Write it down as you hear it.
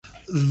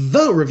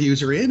The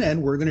reviews are in,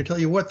 and we're going to tell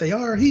you what they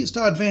are. He's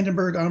Todd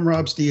Vandenberg. I'm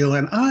Rob Steele,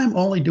 and I'm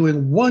only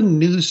doing one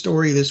news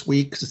story this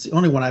week because it's the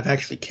only one I've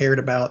actually cared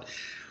about.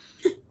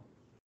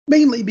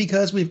 Mainly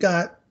because we've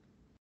got,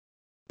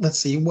 let's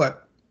see,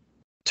 what,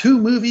 2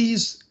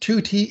 movies, 2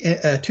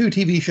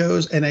 TV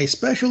shows, and a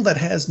special that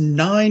has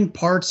 9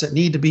 parts that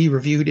need to be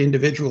reviewed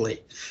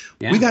individually.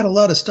 Yeah. We got a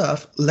lot of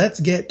stuff. Let's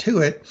get to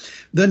it.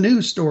 The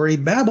news story,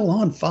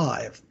 Babylon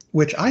 5,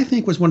 which I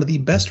think was one of the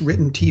best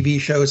written TV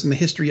shows in the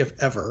history of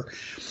ever,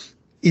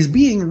 is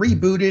being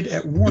rebooted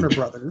at Warner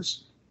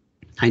Brothers.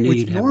 I knew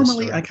you'd have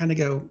normally I kind of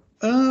go,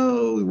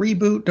 oh,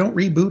 reboot, don't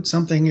reboot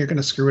something, you're going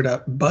to screw it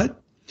up. But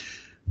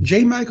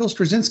J. Michael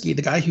Straczynski,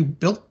 the guy who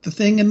built the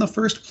thing in the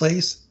first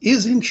place,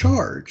 is in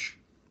charge.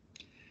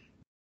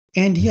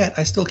 And yet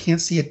I still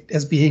can't see it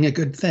as being a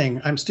good thing.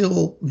 I'm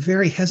still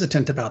very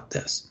hesitant about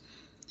this.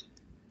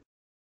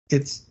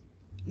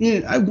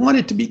 I want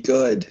it to be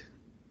good.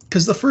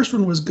 Because the first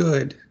one was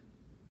good.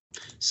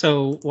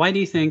 So why do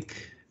you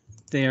think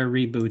they are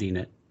rebooting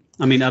it?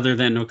 I mean, other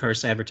than, of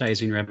course,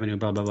 advertising revenue,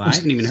 blah, blah, blah. I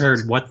haven't even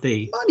heard what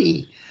they...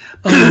 Money.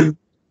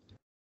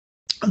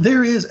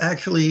 There is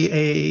actually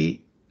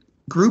a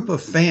group of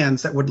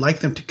fans that would like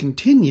them to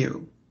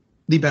continue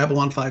the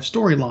Babylon 5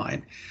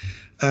 storyline.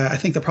 I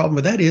think the problem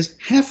with that is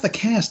half the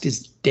cast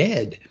is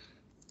dead.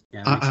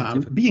 Yeah,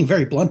 I'm being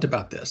very blunt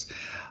about this.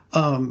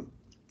 And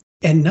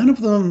none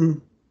of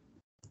them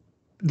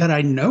that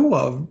I know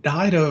of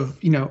died of,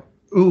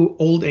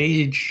 old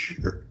age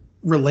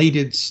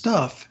related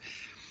stuff.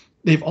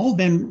 They've all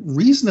been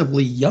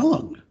reasonably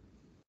young.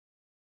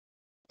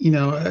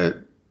 I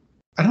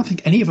don't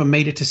think any of them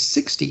made it to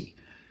 60,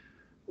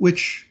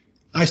 which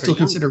I still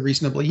consider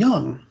reasonably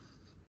young,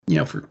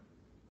 for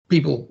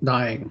people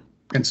dying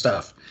and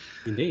stuff.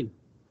 Indeed.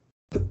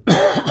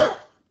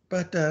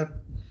 But,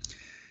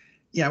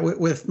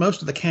 with most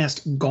of the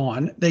cast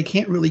gone, they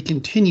can't really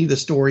continue the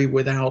story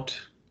without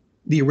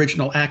the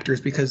original actors,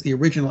 because the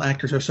original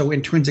actors are so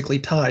intrinsically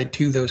tied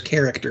to those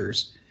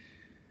characters.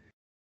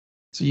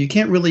 So you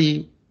can't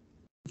really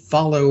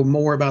follow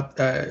more about,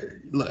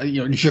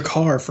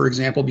 G'Kar, for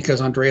example,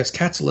 because Andreas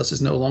Katsulas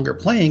is no longer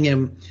playing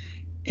him.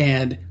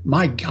 And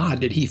my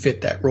God, did he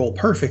fit that role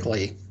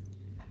perfectly.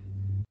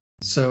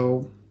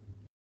 So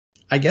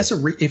I guess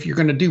if you're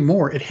going to do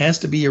more, it has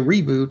to be a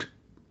reboot.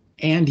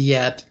 And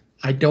yet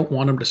I don't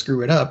want them to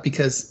screw it up,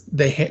 because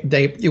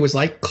it was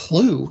like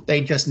Clue.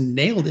 They just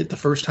nailed it the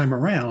first time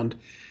around,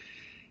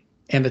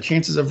 and the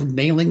chances of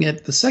nailing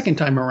it the second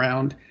time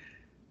around,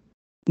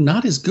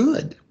 not as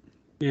good.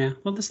 Yeah,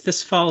 well,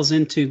 this falls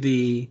into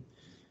the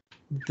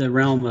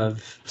realm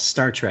of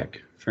Star Trek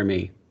for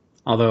me.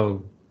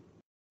 Although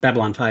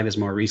Babylon 5 is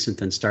more recent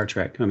than Star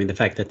Trek. I mean, the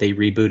fact that they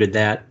rebooted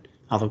that,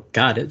 although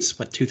God, it's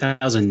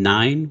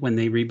 2009 when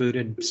they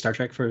rebooted Star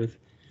Trek for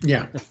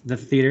the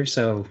theater.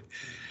 So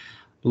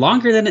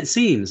longer than it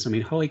seems. I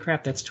mean, holy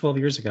crap, that's 12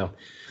 years ago.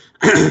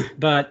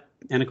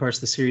 And of course,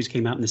 the series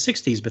came out in the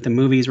 60s, but the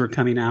movies were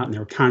coming out, and there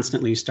were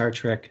constantly Star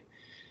Trek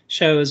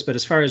shows. But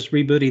as far as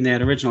rebooting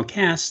that original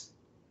cast,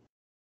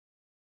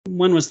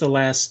 when was the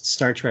last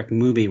Star Trek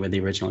movie with the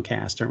original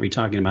cast? Aren't we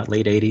talking about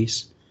late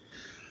 80s?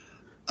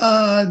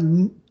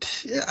 I'm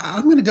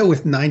going to go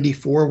with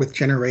 94 with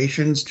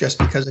Generations, just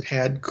because it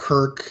had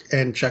Kirk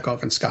and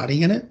Chekhov and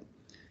Scotty in it.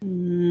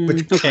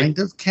 Which kind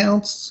of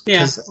counts.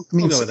 Yeah,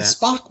 we'll go with that.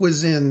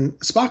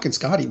 Spock and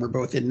Scotty were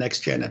both in Next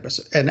Gen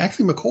episode, and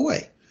actually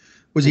McCoy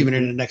was even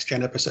in a Next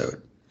Gen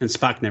episode. And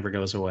Spock never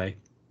goes away,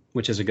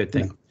 which is a good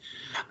thing.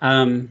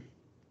 No.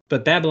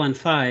 But Babylon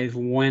 5,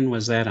 when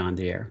was that on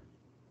the air?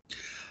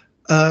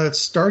 It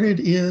started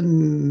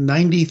in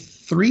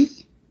 93.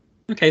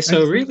 Okay,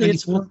 so really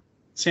it's...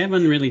 See, I've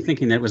been really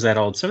thinking that was that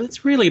old. So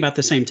it's really about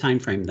the same time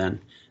frame then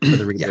for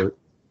the reboot. Yeah.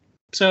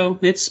 So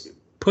it's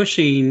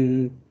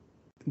pushing...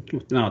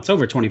 No, it's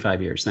over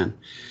 25 years then.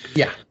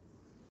 Yeah.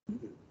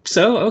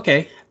 So,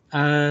 okay.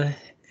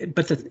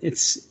 But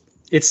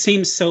it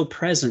seems so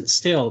present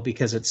still,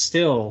 because it's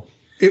still...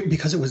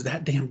 because it was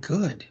that damn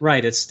good.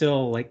 Right. It's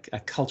still like a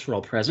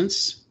cultural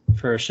presence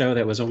for a show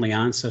that was only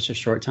on such a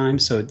short time.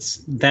 So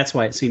that's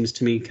why it seems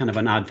to me kind of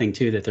an odd thing,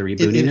 too, that they're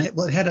rebooting it.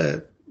 Well, it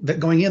had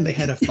going in, they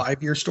had a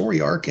 5-year story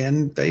arc,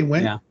 and they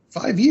went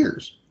 5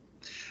 years.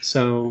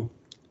 So...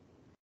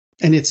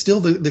 And it's still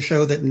the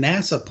show that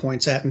NASA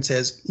points at and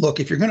says, look,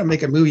 if you're going to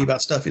make a movie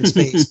about stuff in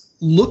space,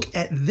 look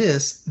at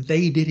this.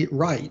 They did it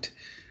right.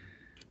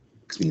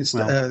 I mean,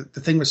 the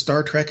thing with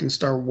Star Trek and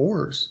Star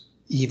Wars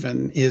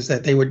even is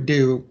that they would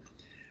do,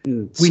 we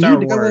need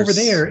to go over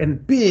there,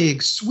 and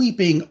big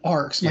sweeping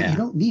arcs. Like, you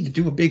don't need to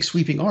do a big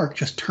sweeping arc.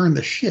 Just turn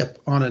the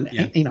ship on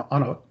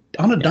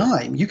on a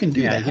dime. You can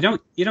do that.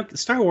 You don't.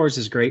 Star Wars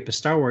is great, but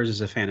Star Wars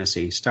is a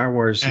fantasy. Star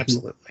Wars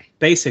absolutely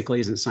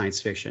basically isn't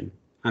science fiction.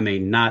 I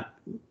mean,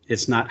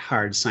 it's not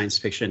hard science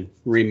fiction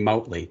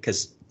remotely,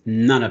 because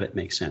none of it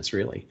makes sense,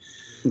 really.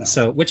 No.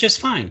 So, which is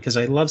fine, because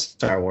I love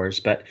Star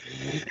Wars, but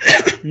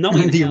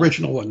knowing the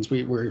original ones,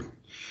 we were.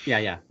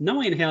 Yeah.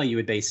 Knowing hell, you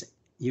would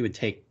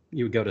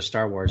go to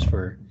Star Wars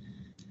for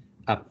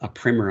a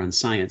primer on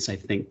science. I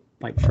think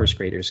like first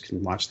graders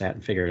can watch that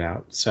and figure it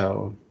out.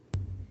 So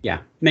yeah,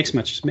 makes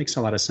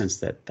a lot of sense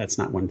that that's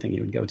not one thing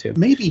you would go to.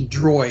 Maybe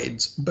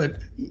Droids, but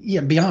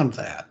yeah, beyond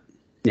that.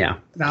 Yeah.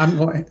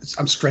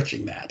 I'm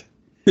stretching that.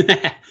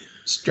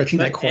 Stretching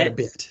that quite a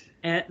bit.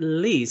 At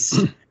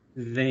least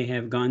they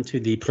have gone to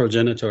the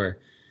progenitor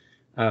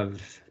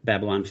of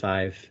Babylon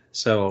 5.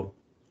 So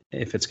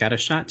if it's got a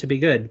shot to be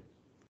good,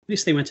 at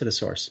least they went to the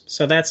source.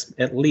 So that's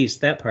at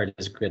least that part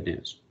is good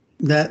news.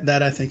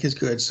 That I think is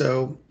good.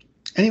 So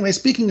anyway,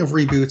 speaking of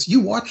reboots,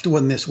 you watched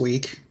one this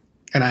week,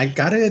 and I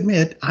got to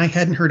admit, I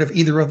hadn't heard of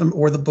either of them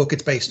or the book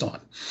it's based on.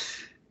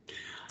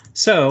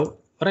 So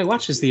what I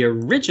watched is the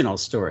original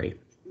story.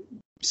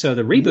 So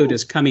the reboot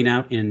is coming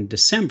out in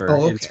December.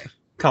 Oh, okay. It's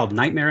called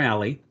Nightmare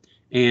Alley,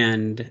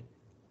 and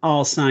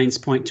all signs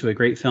point to a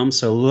great film.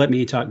 So let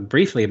me talk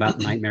briefly about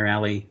Nightmare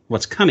Alley,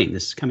 what's coming.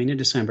 This is coming in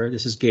December.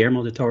 This is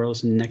Guillermo del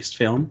Toro's next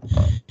film.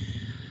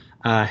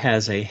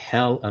 Has a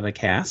hell of a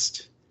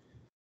cast,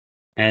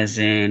 as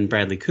in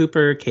Bradley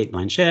Cooper, Cate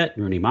Blanchett,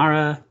 Rooney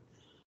Mara.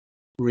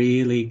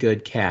 Really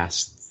good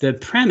cast. The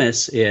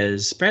premise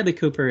is Bradley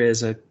Cooper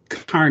is a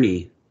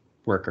carny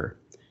worker.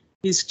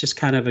 He's just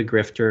kind of a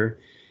grifter,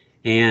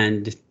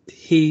 and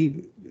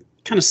he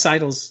kind of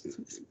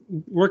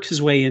works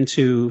his way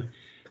into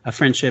a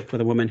friendship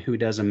with a woman who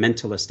does a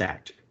mentalist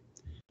act.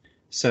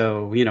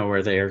 So, where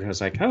I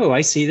was like, oh,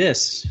 I see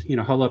this,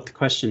 hold up the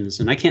questions,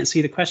 and I can't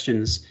see the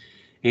questions.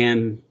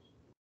 And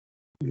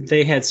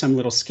they had some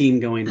little scheme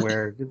going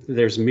where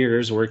there's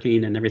mirrors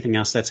working and everything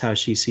else. That's how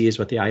she sees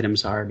what the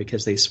items are,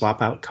 because they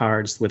swap out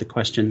cards with the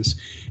questions.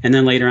 And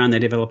then later on, they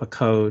develop a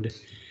code,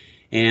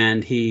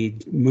 and he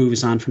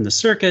moves on from the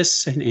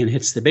circus and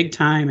hits the big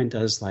time and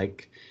does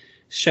like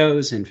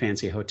shows in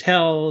fancy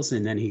hotels.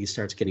 And then he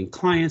starts getting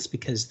clients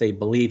because they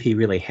believe he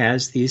really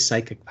has these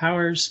psychic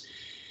powers.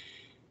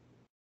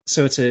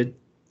 So it's a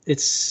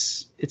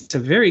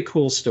very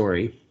cool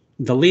story.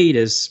 The lead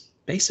is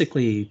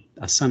basically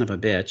a son of a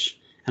bitch.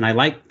 And I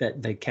like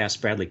that they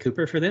cast Bradley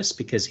Cooper for this,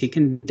 because he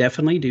can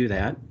definitely do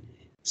that.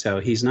 So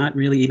he's not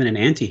really even an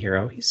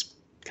anti-hero. He's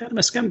kind of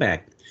a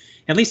scumbag.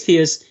 At least he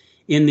is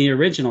in the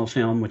original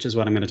film, which is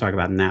what I'm going to talk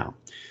about now.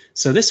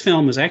 So this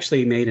film was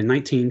actually made in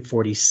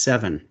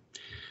 1947.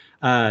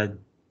 And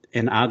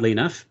oddly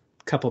enough,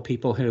 a couple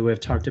people who have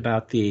talked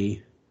about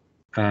the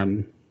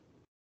upcoming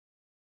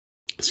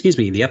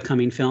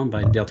film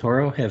by Del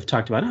Toro have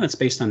talked about, it's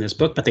based on this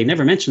book, but they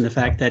never mentioned the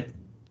fact that,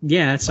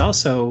 it's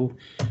also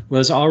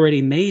was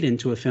already made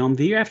into a film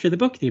the year after the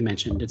book you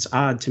mentioned. It's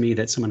odd to me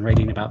that someone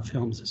writing about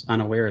films is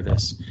unaware of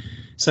this.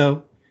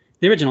 So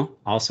the original,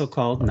 also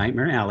called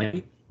Nightmare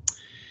Alley.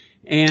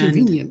 And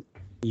convenient.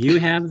 You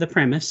have the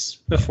premise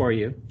before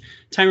you.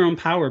 Tyrone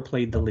Power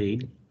played the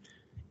lead.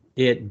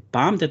 It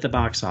bombed at the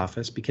box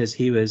office because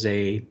he was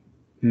a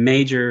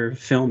major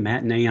film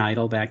matinee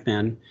idol back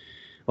then.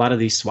 A lot of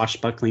these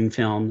swashbuckling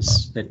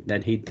films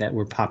that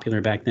were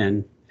popular back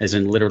then, as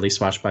in literally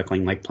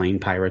swashbuckling, like playing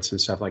pirates and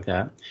stuff like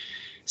that.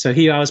 So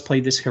he always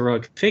played this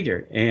heroic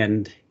figure,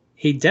 and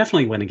he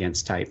definitely went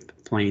against type,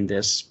 playing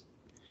this,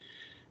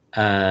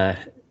 to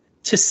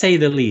say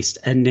the least,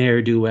 a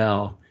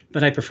ne'er-do-well,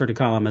 but I prefer to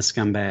call him a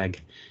scumbag.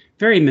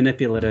 Very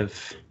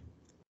manipulative,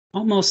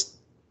 almost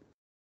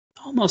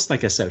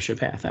like a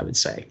sociopath, I would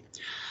say.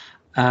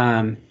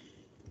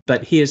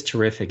 But he is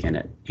terrific in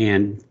it,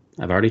 and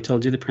I've already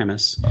told you the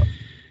premise.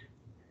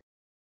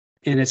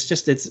 And it's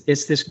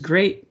this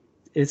great,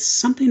 it's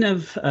something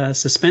of a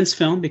suspense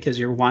film, because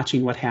you're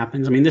watching what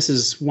happens. I mean, this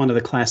is one of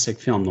the classic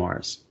film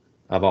noirs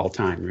of all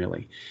time,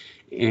 really.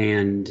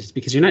 And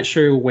because you're not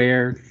sure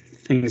where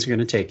things are going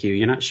to take you.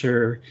 You're not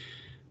sure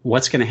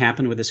what's going to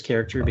happen with this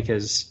character,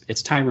 because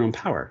it's Tyrone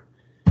Power.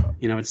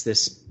 It's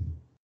this,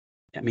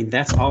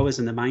 that's always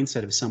in the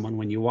mindset of someone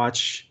when you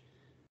watch,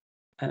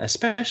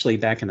 especially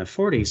back in the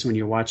 40s, when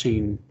you're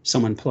watching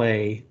someone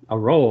play a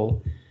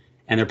role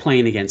and they're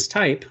playing against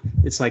type.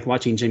 It's like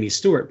watching Jimmy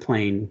Stewart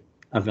playing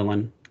a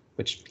villain,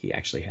 which he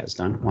actually has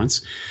done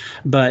once.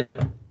 But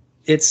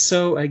it's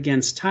so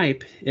against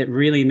type, it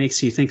really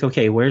makes you think,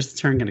 okay, where's the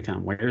turn going to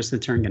come? Where's the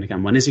turn going to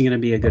come? When is he going to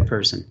be a good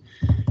person?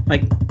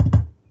 Like,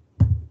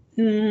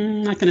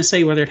 I'm not going to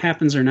say whether it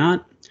happens or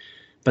not,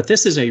 but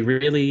this is a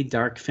really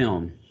dark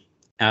film.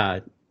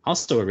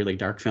 Also a really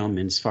dark film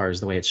as far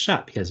as the way it's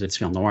shot, because it's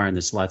film noir and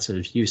there's lots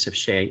of use of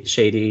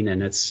shading,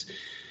 and it's,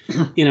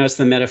 it's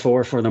the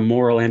metaphor for the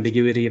moral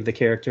ambiguity of the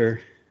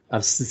characters.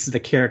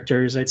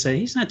 I'd say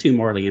he's not too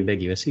morally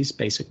ambiguous. He's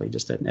basically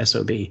just an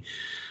SOB.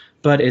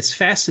 But it's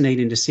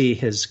fascinating to see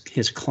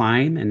his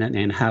climb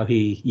and how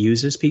he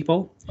uses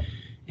people,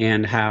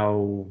 and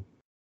how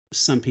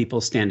some people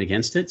stand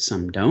against it,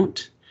 some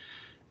don't.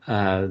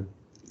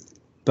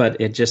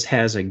 But it just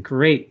has a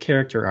great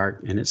character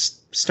arc, and it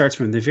starts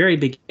from the very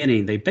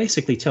beginning. They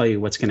basically tell you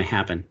what's going to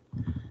happen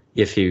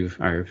if you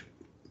are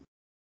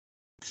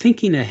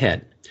thinking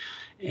ahead.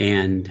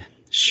 And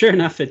sure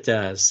enough, it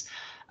does.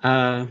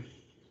 I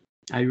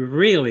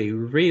really,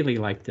 really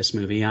like this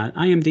movie.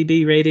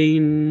 IMDb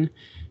rating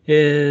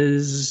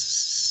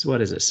is,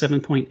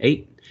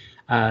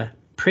 7.8?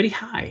 Pretty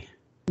high.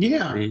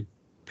 Yeah.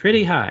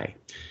 pretty high.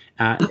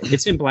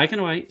 It's in black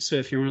and white, so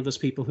if you're one of those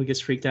people who gets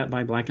freaked out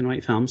by black and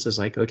white films, it's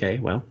like, okay,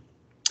 well,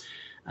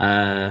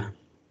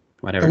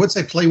 whatever. I would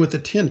say play with the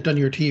tint on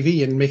your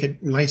TV and make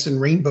it nice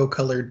and rainbow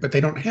colored, but they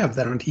don't have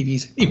that on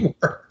TVs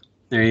anymore.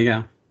 There you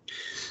go.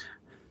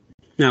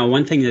 Now,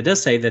 one thing that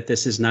does say that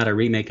this is not a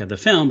remake of the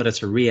film, but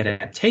it's a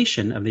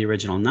readaptation of the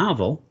original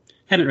novel.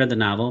 Haven't read the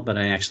novel, but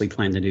I actually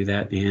plan to do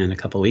that in a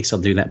couple of weeks. I'll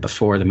do that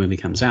before the movie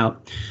comes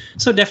out.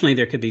 So definitely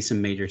there could be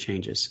some major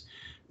changes.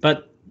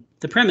 But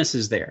the premise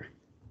is there.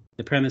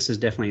 The premise is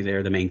definitely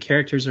there. The main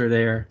characters are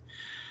there.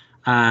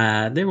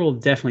 There will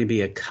definitely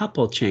be a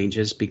couple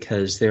changes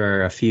because there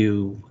are a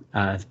few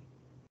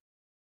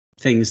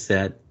things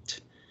that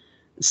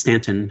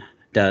Stanton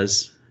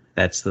does.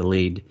 That's the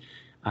lead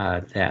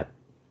that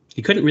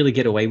you couldn't really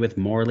get away with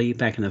morally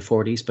back in the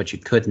 40s, but you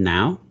could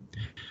now.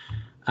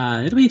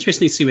 It'll be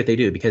interesting to see what they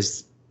do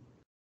because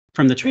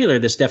from the trailer,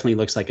 this definitely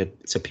looks like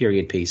it's a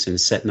period piece and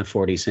it's set in the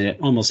 40s, and it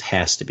almost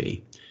has to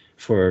be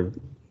for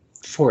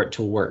it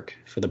to work,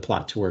 for the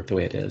plot to work the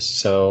way it is.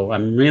 So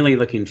I'm really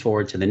looking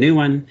forward to the new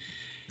one.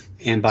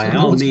 And by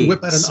all means,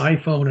 whip out an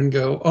iPhone and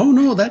go, oh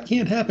no, that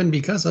can't happen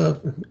because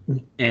of.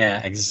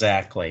 Yeah,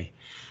 exactly.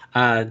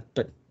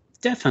 But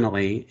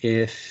definitely,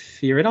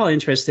 if you're at all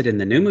interested in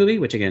the new movie,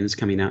 which again is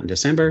coming out in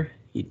December,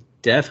 you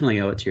definitely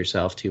owe it to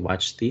yourself to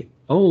watch the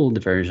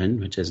old version,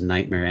 which is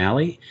Nightmare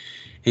Alley.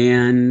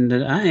 And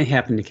I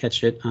happened to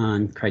catch it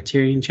on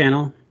Criterion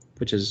Channel,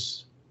 which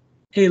is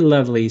a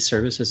lovely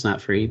service. It's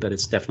not free, but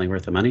it's definitely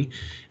worth the money.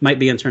 It might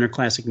be on Turner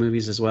Classic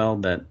Movies as well,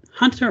 but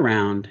hunt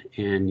around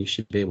and you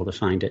should be able to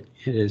find it.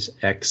 It is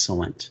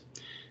excellent.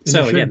 And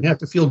so you shouldn't have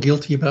to feel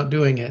guilty about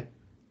doing it.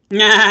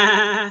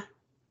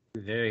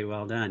 Very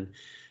well done.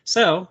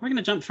 So we're going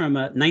to jump from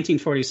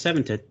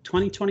 1947 to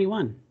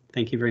 2021.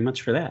 Thank you very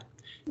much for that.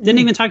 Didn't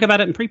even talk about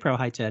it in pre-pro.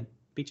 Hi, Ted.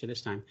 Beat you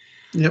this time.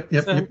 Yep,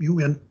 you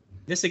win.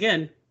 This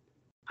again,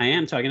 I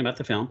am talking about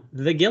the film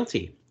The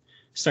Guilty.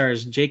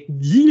 Stars Jake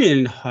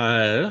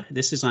Gyllenhaal.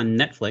 This is on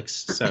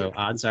Netflix, so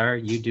odds are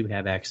you do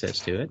have access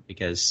to it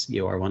because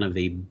you are one of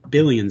the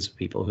billions of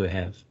people who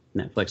have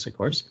Netflix, of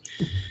course.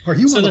 Are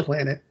you on the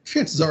planet?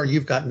 Chances are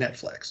you've got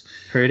Netflix.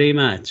 Pretty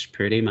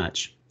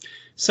much.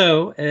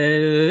 So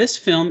this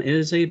film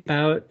is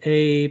about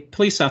a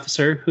police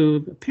officer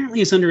who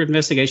apparently is under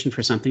investigation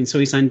for something, so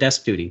he's on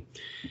desk duty.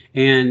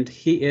 And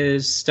he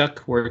is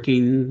stuck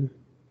working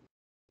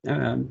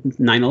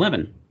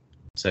 9/11.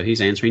 So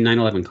he's answering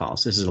 9/11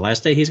 calls. This is the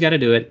last day he's got to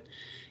do it.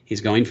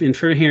 He's going in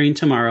for a hearing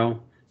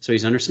tomorrow, so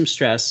he's under some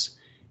stress.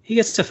 He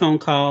gets a phone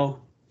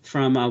call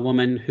from a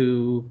woman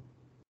who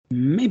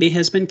maybe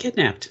has been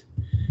kidnapped,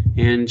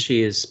 and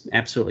she is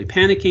absolutely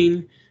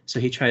panicking. So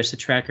he tries to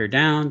track her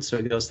down.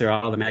 So he goes through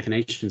all the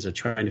machinations of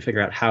trying to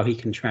figure out how he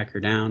can track her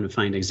down and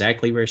find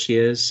exactly where she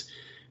is,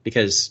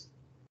 because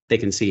they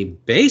can see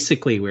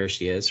basically where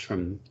she is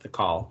from the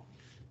call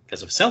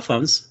because of cell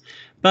phones,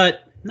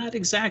 but not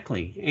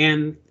exactly.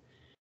 And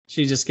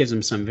she just gives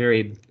him some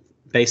very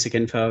basic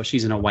info.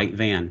 She's in a white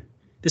van.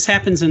 This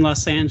happens in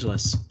Los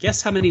Angeles.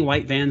 Guess how many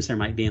white vans there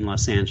might be in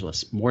Los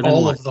Angeles? More than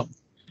all one. of them.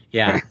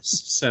 Yeah.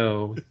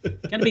 So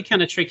going to be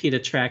kind of tricky to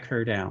track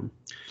her down.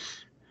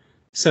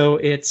 So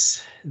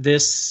it's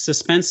this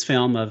suspense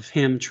film of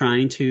him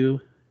trying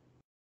to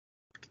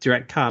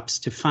direct cops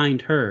to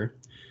find her.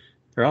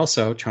 They're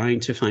also trying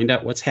to find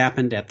out what's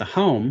happened at the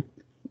home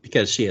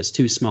because she has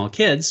two small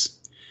kids.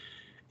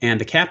 And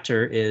the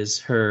captor is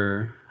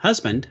her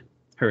husband,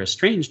 her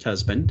estranged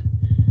husband.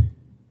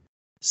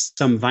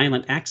 Some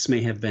violent acts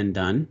may have been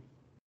done.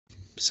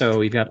 So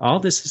we've got all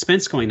this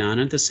suspense going on.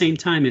 And at the same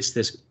time, it's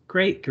this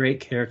great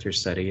character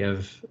study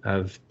of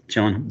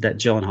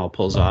Gyllenhaal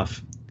pulls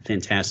off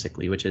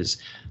fantastically, which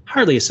is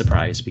hardly a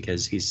surprise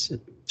because he's a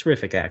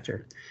terrific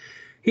actor.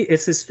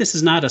 This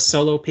is not a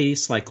solo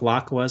piece like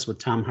Locke was with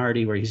Tom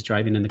Hardy, where he's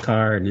driving in the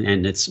car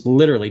and it's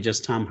literally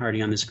just Tom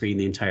Hardy on the screen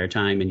the entire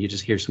time and you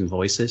just hear some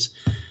voices.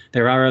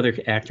 There are other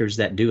actors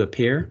that do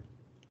appear,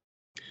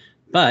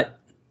 but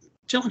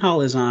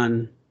Gyllenhaal is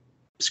on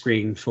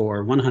screen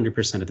for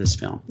 100% of this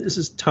film. This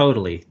is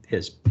totally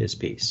his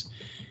piece.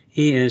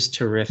 He is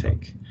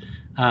terrific.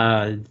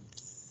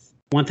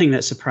 One thing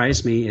that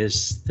surprised me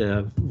is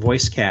the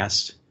voice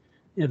cast.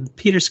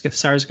 Peter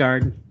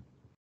Sarsgaard,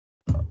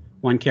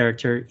 one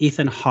character.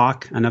 Ethan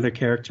Hawke, another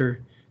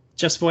character.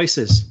 Just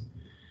voices.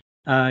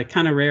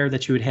 Kind of rare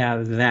that you would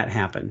have that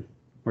happen,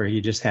 where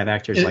you just have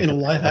actors in a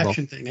live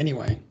action thing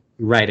anyway.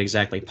 Right,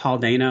 exactly. Paul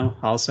Dano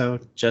also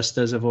just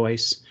does a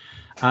voice.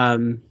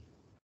 Kind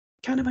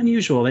of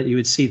unusual that you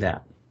would see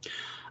that.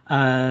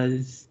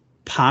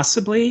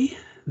 Possibly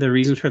the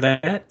reason for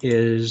that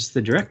is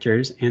the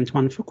director's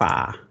Antoine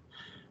Fuqua,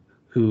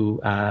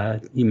 who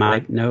you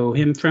might know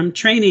him from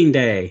Training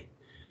Day.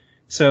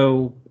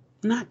 So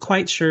not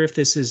quite sure if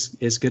this is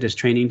as good as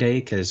Training Day,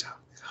 because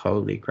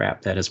holy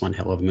crap, that is one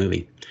hell of a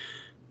movie.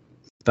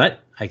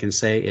 But I can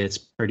say it's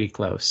pretty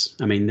close.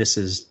 I mean, this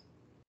is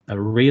a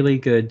really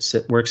good,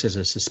 works as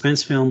a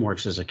suspense film,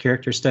 works as a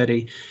character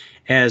study.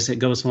 As it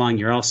goes along,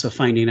 you're also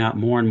finding out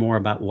more and more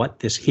about what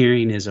this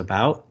hearing is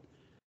about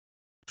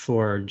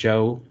for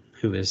Joe,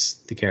 who is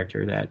the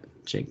character that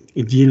Jake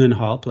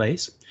Gyllenhaal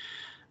plays.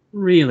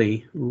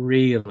 Really,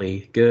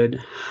 really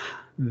good.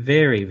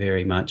 Very,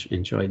 very much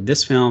enjoyed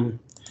this film.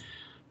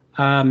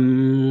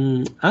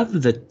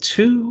 Of the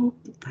two,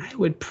 I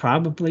would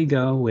probably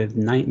go with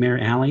Nightmare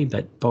Alley,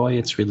 but boy,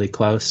 it's really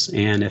close.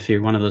 And if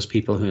you're one of those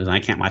people who's, I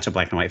can't watch a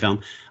black and white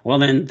film, well,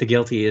 then The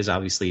Guilty is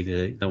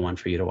obviously the one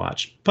for you to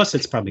watch. Plus,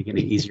 it's probably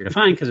getting easier to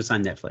find because it's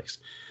on Netflix.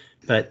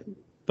 But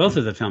both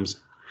of the films,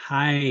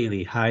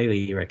 highly,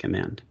 highly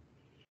recommend.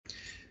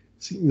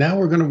 See, now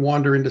we're going to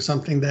wander into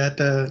something that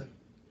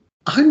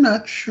I'm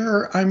not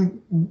sure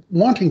I'm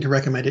wanting to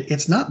recommend it.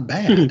 It's not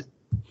bad.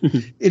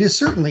 It is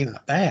certainly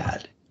not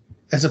bad,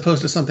 as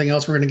opposed to something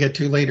else we're going to get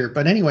to later.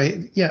 But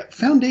anyway, yeah,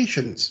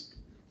 Foundation,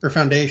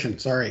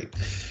 sorry.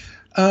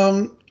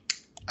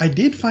 I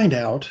did find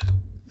out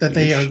that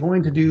they are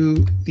going to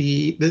do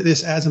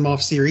this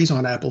Asimov series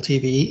on Apple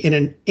TV in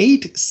an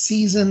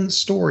 8-season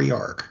story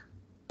arc.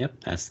 Yep,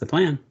 that's the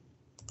plan.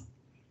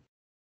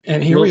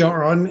 And here we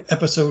are on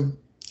episode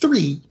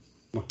 3.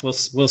 We'll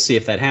see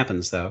if that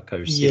happens, though.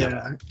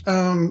 Yeah.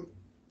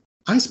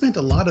 I spent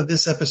a lot of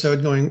this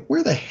episode going,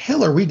 where the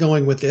hell are we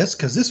going with this?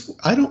 Because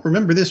I don't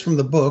remember this from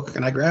the book,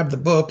 and I grabbed the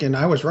book, and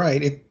I was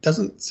right. It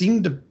doesn't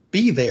seem to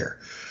be there.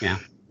 Yeah.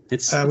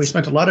 We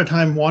spent a lot of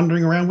time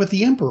wandering around with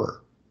the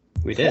Emperor.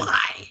 We did.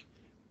 Why?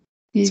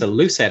 It's a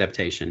loose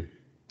adaptation.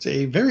 It's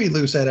a very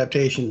loose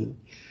adaptation.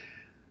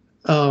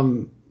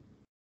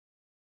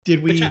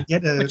 Did we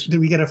get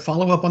a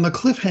follow-up on the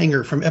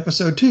cliffhanger from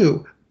episode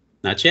 2?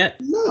 Not yet.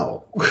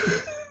 No.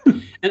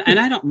 And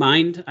I don't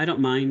mind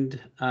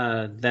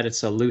that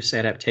it's a loose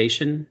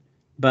adaptation,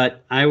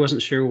 but I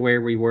wasn't sure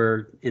where we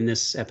were in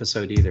this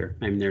episode either.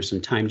 I mean, there's some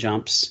time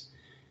jumps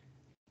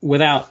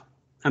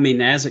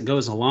as it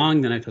goes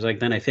along, then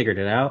I figured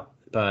it out.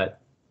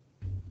 But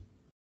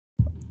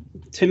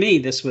to me,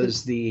 this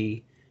was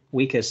the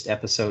weakest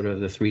episode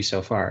of the 3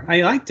 so far.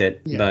 I liked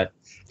it, but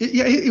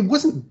it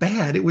wasn't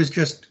bad. It was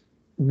just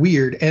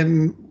weird.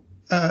 And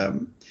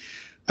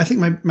I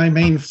think my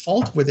main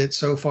fault with it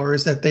so far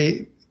is that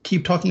they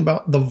keep talking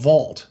about the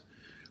vault,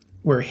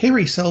 where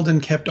Harry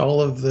Seldon kept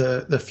all of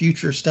the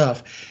future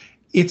stuff.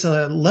 It's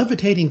a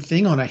levitating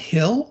thing on a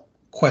hill, ?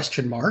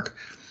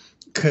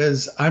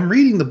 Because I'm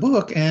reading the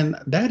book, and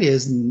that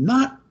is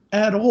not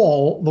at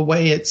all the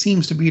way it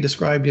seems to be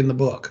described in the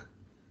book.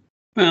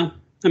 Well,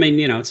 I mean,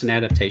 it's an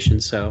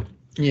adaptation, so...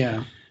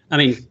 Yeah. I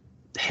mean,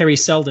 Harry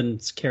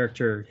Seldon's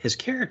character, his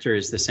character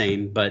is the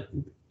same, but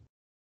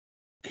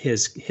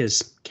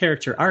his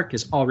character arc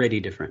is already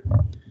different.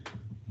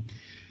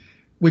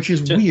 Which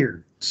is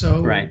weird.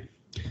 So right.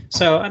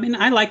 So, I mean,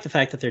 I like the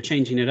fact that they're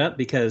changing it up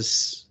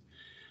because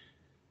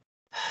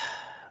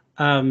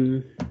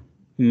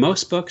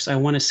most books, I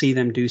want to see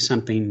them do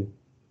something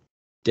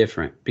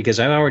different because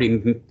I've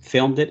already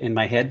filmed it in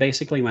my head,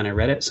 basically, when I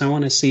read it. So I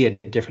want to see a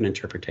different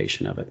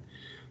interpretation of it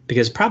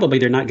because probably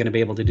they're not going to be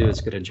able to do as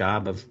good a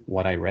job of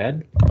what I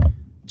read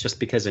just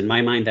because in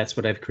my mind, that's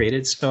what I've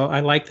created. So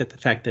I like the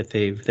fact that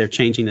they're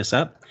changing this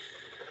up.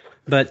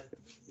 But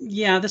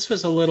yeah, this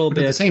was a little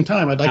bit. At the same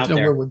time, I'd like to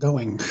know where we're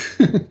going.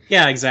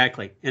 Yeah,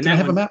 exactly. And Can I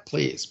have a map,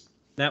 please?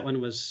 That one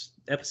was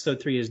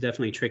episode 3 is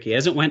definitely tricky.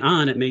 As it went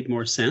on, it made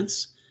more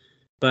sense,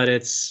 but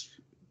it's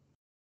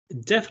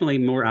definitely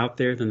more out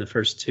there than the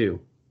first 2.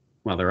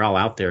 Well, they're all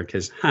out there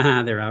because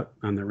they're out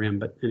on the rim.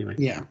 But anyway.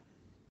 Yeah.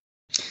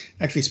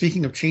 Actually,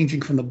 speaking of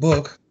changing from the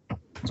book,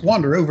 let's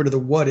wander over to the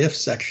what if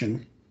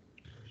section.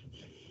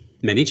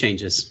 Many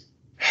changes.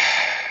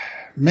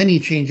 Many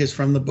changes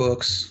from the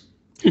books.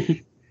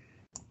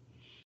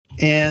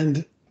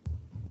 And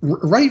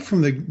right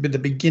from the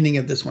beginning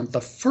of this one,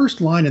 the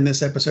first line in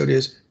this episode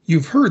is,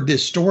 "You've heard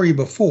this story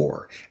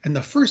before." And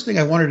the first thing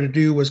I wanted to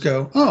do was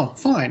go, "Oh,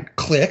 fine,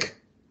 click."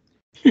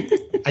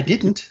 I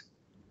didn't.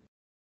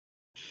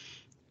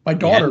 My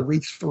daughter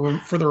reached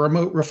for the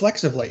remote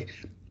reflexively.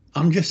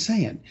 I'm just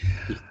saying.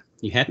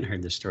 You hadn't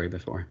heard this story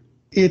before.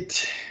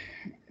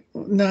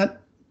 Not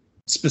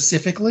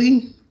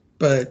specifically,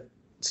 but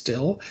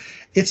still,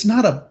 it's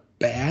not a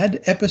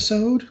bad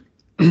episode.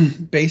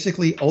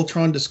 Basically,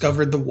 Ultron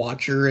discovered the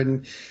Watcher,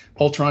 and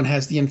Ultron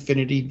has the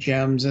Infinity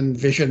Gems and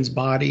Vision's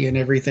body and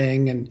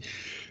everything, and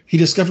he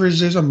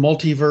discovers there's a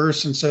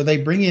multiverse, and so they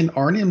bring in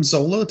Arnim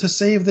Zola to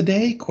save the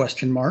day? ?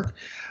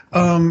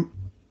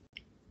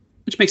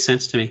 Which makes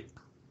sense to me.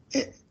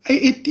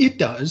 It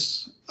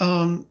does.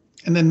 And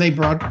then they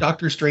brought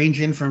Doctor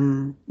Strange in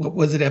from what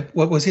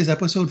was his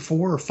episode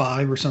 4 or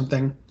 5 or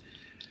something?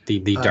 The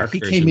dark. He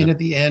came in at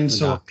the end,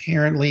 so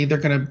apparently they're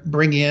going to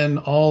bring in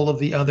all of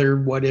the other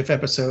What If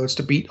episodes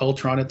to beat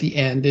Ultron at the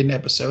end in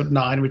episode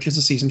 9, which is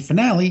the season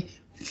finale.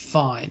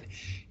 Fine.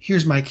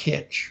 Here's my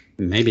catch.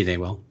 Maybe they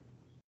will.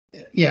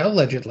 Yeah,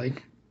 allegedly.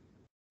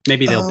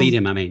 Maybe they'll beat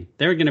him. I mean,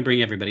 they're going to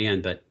bring everybody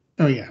in, but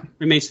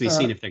remains to be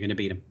seen if they're going to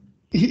beat him.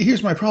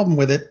 Here's my problem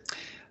with it.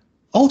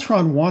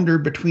 Ultron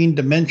wandered between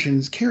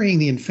dimensions carrying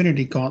the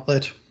Infinity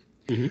Gauntlet,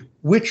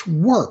 which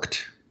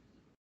worked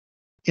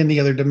in the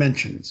other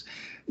dimensions.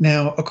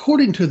 Now,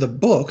 according to the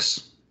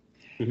books,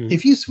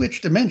 if you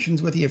switch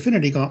dimensions with the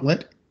Infinity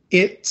Gauntlet,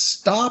 it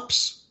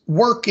stops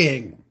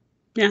working.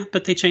 Yeah,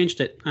 but they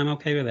changed it. I'm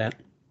okay with that.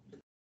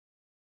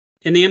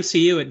 In the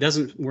MCU, it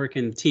doesn't work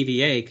in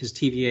TVA because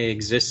TVA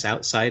exists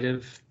outside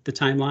of the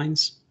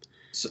timelines.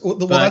 So,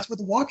 well, that's what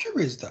the Watcher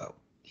is, though.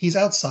 He's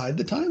outside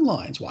the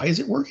timelines. Why is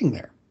it working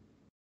there?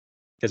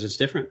 Because it's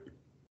different.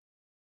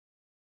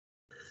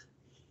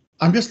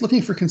 I'm just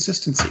looking for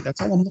consistency.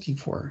 That's all I'm looking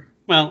for.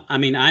 Well, I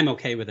mean, I'm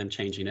okay with them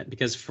changing it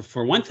because,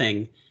 for one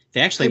thing, they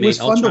actually made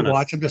Ultron. It was fun to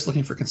watch. I'm just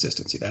looking for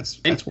consistency.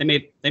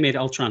 They made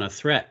Ultron a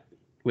threat,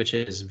 which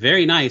is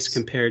very nice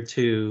compared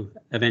to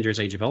Avengers: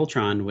 Age of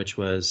Ultron,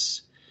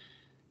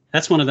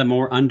 that's one of the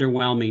more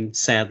underwhelming,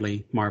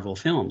 sadly, Marvel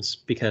films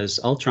because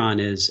Ultron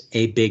is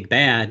a big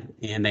bad,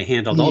 and they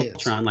handled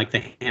Ultron like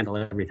they handle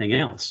everything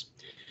else,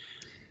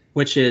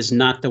 which is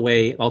not the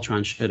way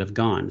Ultron should have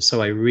gone.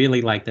 So I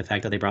really like the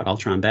fact that they brought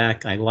Ultron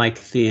back. I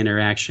like the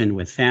interaction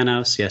with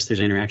Thanos. Yes,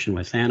 there's interaction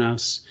with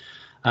Thanos.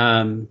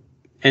 And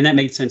that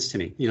made sense to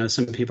me.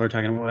 Some people are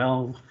talking,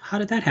 well, how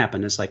did that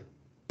happen? It's like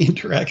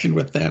interaction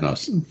with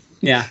Thanos.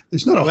 Yeah.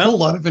 There's not a whole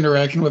lot of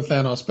interaction with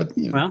Thanos, but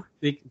Well,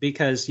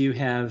 because you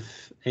have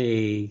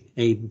a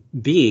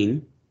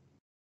being,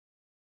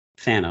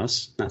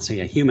 Thanos, not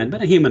say a human,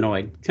 but a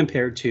humanoid,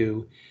 compared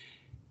to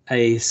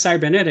a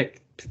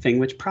cybernetic thing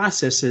which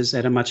processes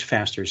at a much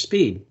faster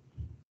speed.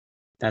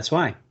 That's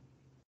why.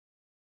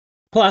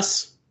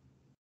 Plus,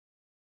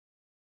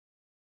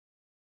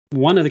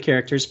 one of the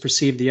characters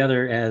perceived the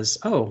other as,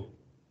 oh,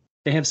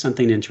 they have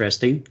something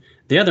interesting.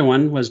 The other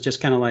one was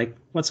just kind of like,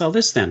 what's all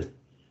this then?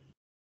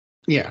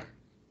 Yeah.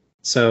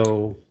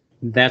 So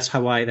that's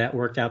why that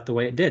worked out the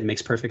way it did.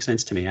 Makes perfect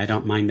sense to me. I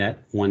don't mind that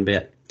one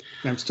bit.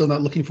 I'm still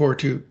not looking forward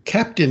to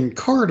Captain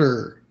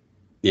Carter.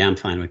 Yeah, I'm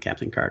fine with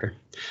Captain Carter.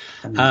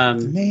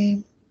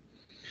 Name.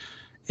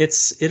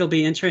 It'll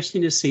be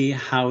interesting to see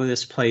how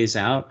this plays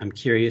out. I'm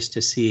curious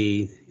to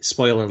see,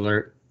 spoiler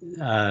alert,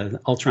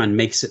 Ultron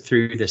makes it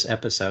through this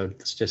episode.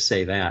 Let's just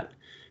say that.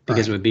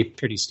 Because It would be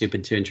pretty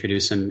stupid to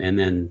introduce him and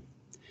then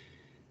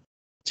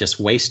just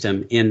waste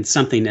him in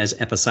something as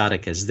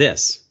episodic as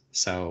this.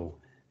 So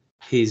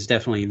he's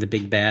definitely the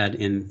big bad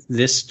in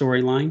this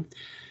storyline.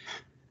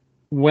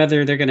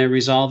 Whether they're going to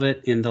resolve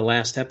it in the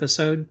last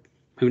episode,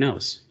 who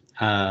knows?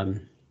 I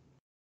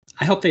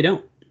hope they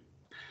don't.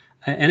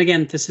 And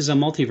again, this is a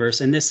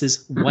multiverse, and this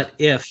is what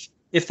if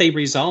they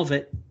resolve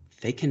it,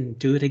 they can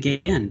do it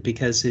again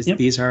because this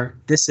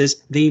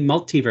is the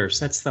multiverse.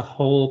 That's the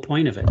whole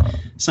point of it.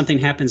 Something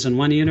happens in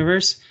one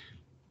universe.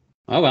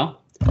 Oh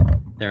well,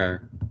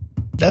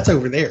 that's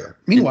over there.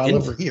 Meanwhile,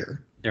 over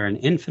here, there are an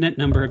infinite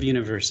number of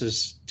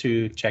universes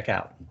to check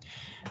out.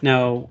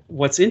 Now,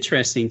 what's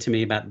interesting to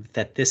me about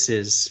that, this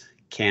is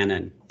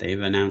canon.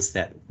 They've announced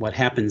that what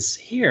happens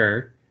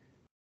here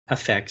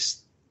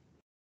affects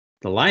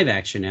the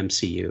live-action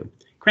MCU.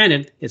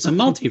 Granted, it's a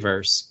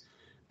multiverse,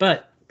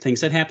 but things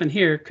that happen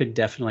here could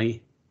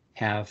definitely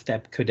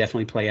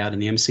play out in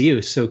the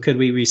MCU. So could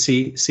we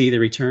see the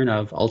return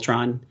of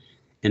Ultron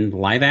in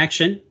live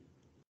action?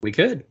 We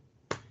could,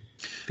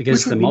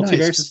 because the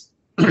multiverse,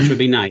 which would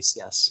be nice.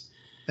 Yes,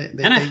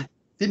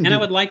 I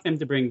would like them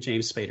to bring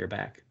James Spader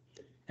back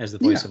as the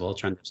voice of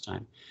Ultron this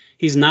time.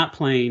 He's not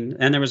playing,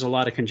 and there was a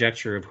lot of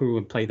conjecture of who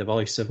would play the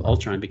voice of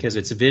Ultron because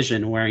it's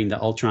Vision wearing the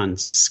Ultron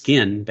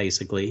skin,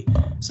 basically.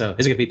 So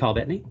is it going to be Paul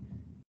Bettany?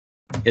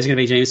 Is it going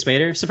to be James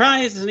Spader?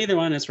 Surprise! It's neither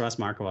one. It's Ross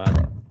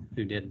Marquardt,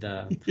 who did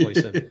the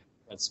voice of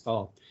Red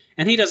Skull,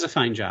 and he does a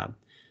fine job.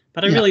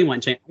 But I really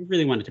want it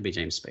to be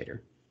James Spader.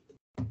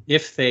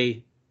 If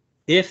they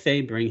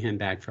bring him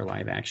back for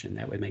live action,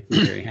 that would make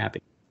me very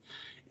happy.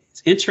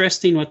 It's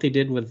interesting what they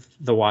did with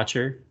the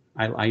Watcher.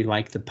 I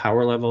like the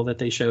power level that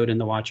they showed in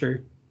the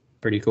Watcher.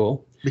 Pretty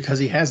cool. Because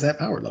he has that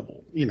power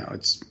level.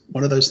 It's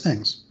one of those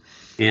things.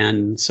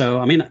 And so,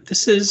 I mean,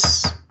 this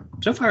is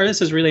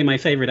really my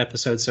favorite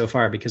episode so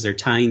far because they're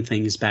tying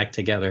things back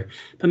together.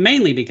 But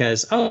mainly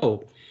because,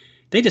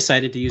 they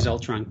decided to use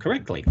Ultron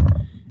correctly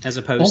as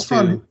opposed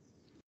to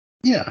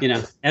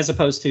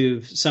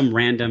some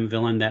random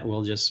villain that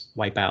will just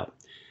wipe out.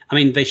 I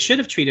mean, they should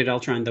have treated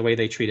Ultron the way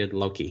they treated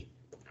Loki.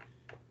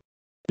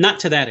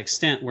 Not to that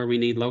extent where we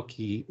need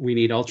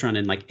Ultron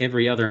in like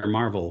every other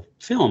Marvel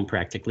film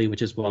practically,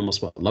 which is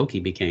almost what Loki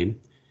became,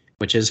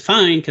 which is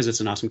fine because it's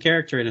an awesome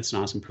character and it's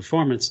an awesome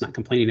performance. Not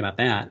complaining about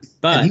that.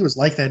 But he was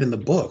like that in the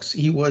books.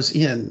 He was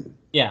in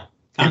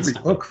every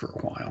book for a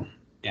while.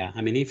 Yeah,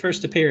 I mean, he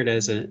first appeared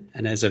as an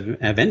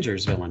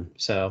Avengers villain.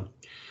 So,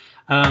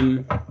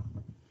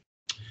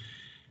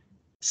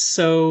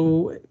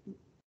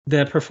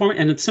 the performance,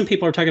 and some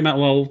people are talking about,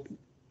 well,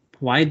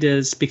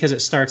 because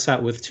it starts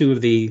out with two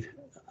of the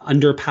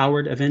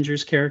underpowered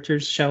Avengers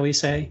characters, shall we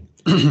say?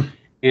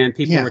 And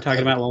people were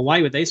talking about, well,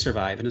 why would they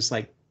survive? And it's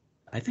like,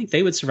 I think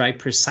they would survive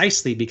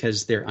precisely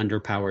because they're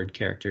underpowered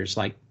characters.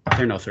 Like,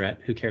 they're no threat.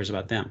 Who cares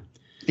about them?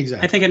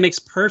 Exactly. I think it makes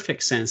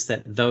perfect sense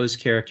that those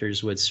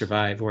characters would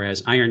survive,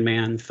 whereas Iron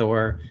Man,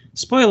 Thor,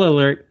 spoiler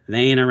alert,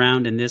 they ain't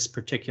around in this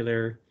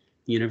particular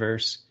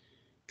universe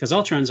because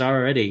Ultron's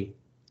already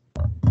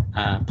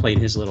played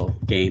his little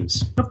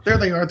games. Oh, there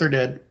they are. They're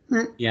dead.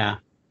 Yeah.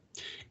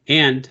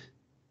 And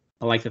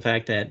I like the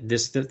fact that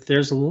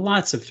there's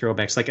lots of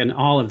throwbacks, like in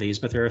all of these,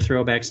 but there are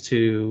throwbacks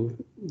to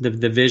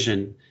the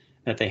Vision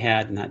that they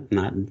had,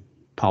 not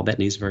Paul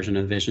Bettany's version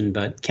of the Vision,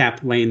 but Cap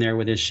laying there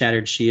with his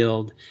shattered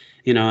shield,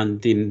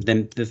 and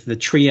the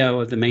trio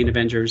of the main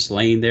Avengers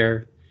laying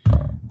there,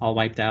 all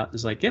wiped out.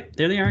 It's like, yep,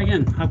 there they are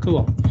again. How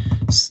cool!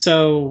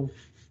 So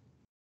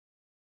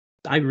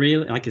I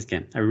really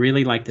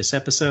like this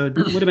episode.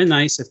 It would have been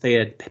nice if they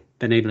had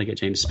been able to get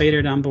James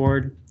Spader on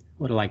board.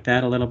 Would have liked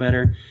that a little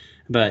better.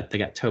 But they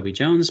got Toby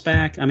Jones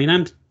back. I mean,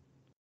 I'm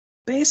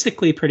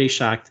basically pretty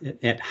shocked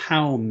at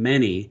how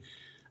many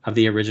of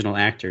the original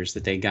actors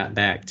that they got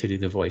back to do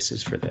the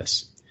voices for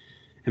this.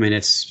 I mean,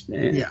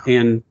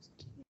 and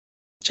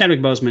Chadwick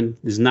Boseman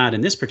is not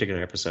in this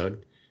particular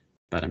episode,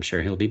 but I'm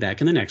sure he'll be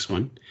back in the next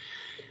one.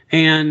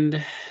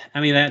 And I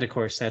mean, that, of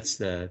course, that's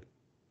the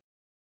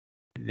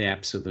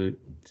absolute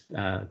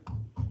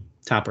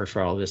topper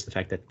for all of this, the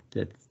fact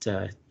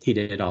that he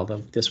did all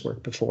this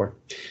work before.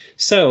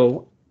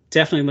 So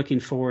definitely looking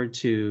forward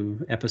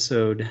to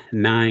episode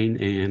 9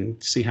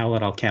 and see how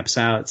it all caps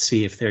out,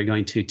 see if they're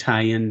going to tie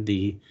in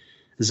the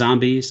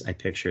zombies. I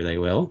picture they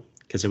will,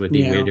 because it would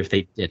be weird if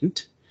they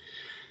didn't.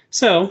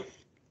 So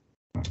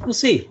we'll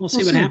see. We'll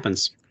see what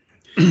happens.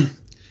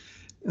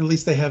 At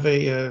least they have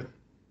they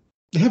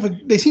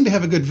seem to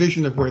have a good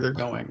vision of where they're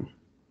going.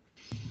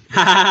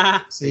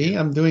 See,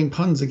 I'm doing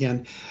puns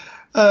again.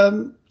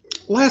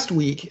 Last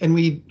week, and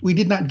we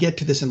did not get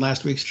to this in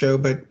last week's show,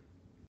 but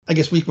I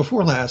guess week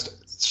before last,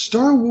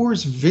 Star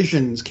Wars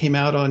Visions came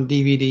out on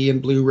DVD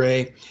and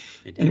Blu-ray,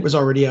 and it was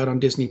already out on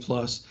Disney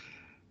Plus.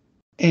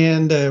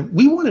 And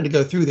we wanted to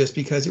go through this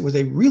because it was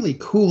a really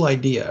cool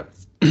idea.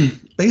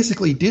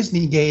 Basically,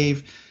 Disney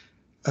gave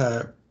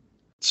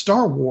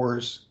Star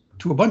Wars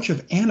to a bunch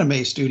of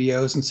anime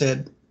studios and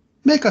said,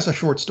 make us a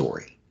short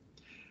story.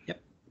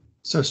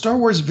 So Star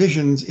Wars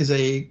Visions is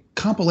a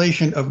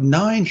compilation of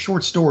 9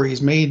 short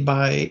stories made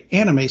by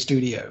anime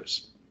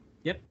studios.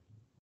 Yep.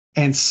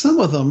 And some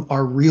of them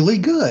are really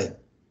good.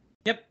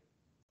 Yep.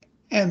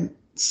 And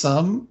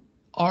some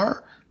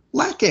are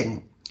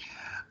lacking.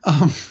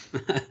 I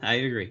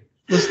agree.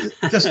 Let's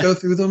just go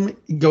through them,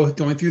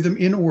 going through them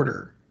in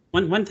order.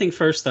 One thing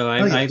first, though,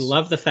 I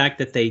love the fact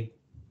that they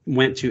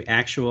went to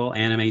actual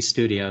anime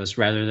studios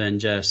rather than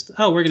just,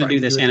 we're going to do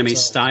this anime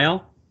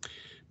style.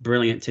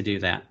 Brilliant to do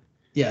that.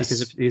 Yes.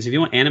 Because if you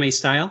want anime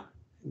style,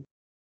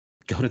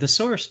 go to the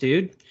source,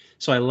 dude.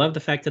 So I love the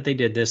fact that they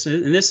did this.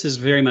 And this is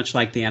very much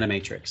like the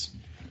Animatrix,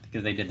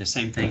 because they did the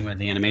same thing with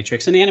the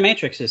Animatrix. And the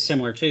Animatrix is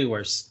similar, too,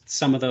 where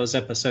some of those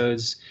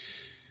episodes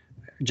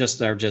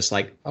are just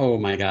like, oh,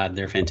 my God,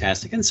 they're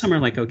fantastic. And some are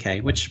like, okay,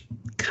 which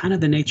kind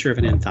of the nature of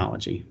an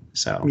anthology.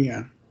 So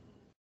yeah.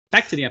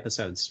 Back to the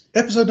episodes.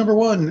 Episode number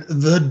 1,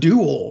 The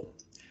Duel,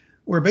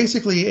 where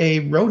basically a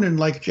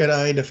Ronin-like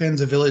Jedi defends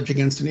a village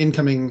against an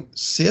incoming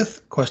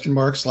Sith, / Dark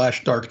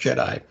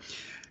Jedi.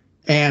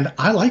 And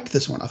I liked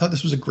this one. I thought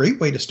this was a great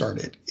way to start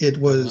it. It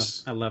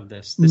was I love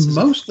this. This is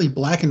mostly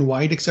black and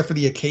white, except for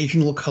the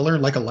occasional color,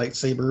 like a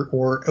lightsaber,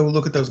 or, oh,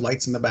 look at those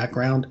lights in the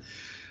background.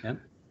 Yep.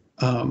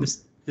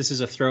 This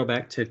is a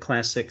throwback to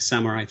classic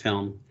samurai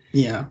film.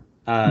 Yeah,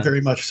 very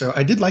much so.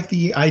 I did like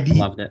the idea.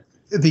 Loved it.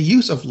 The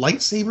use of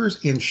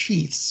lightsabers in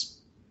sheaths.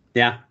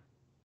 Yeah.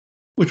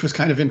 Which was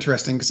kind of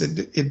interesting because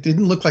it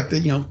didn't look like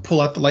pull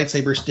out the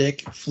lightsaber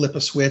stick, flip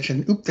a switch,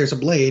 and oop, there's a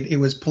blade. It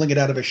was pulling it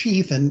out of a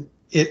sheath, and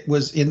it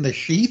was in the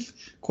sheath? ?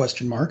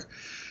 But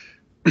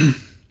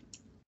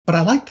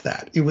I liked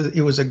that. It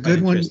was a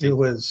good one. It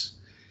was,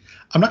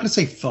 I'm not going to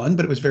say fun,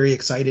 but it was very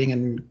exciting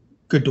and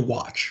good to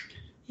watch.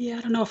 Yeah,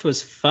 I don't know if it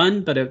was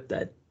fun, but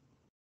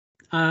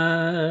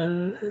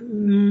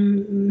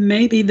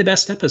maybe the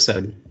best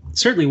episode.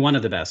 Certainly one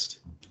of the best.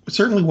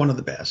 Certainly one of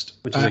the best.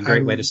 Which is a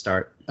great way to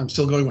start. I'm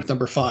still going with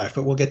number 5,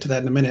 but we'll get to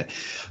that in a minute.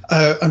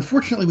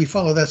 Unfortunately, we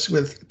follow this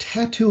with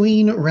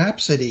Tatooine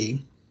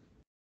Rhapsody.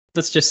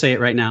 Let's just say it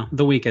right now.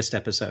 The weakest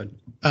episode.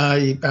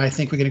 I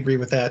think we can agree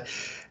with that.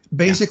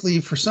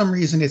 Basically, for some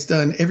reason, it's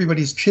done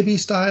everybody's chibi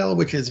style,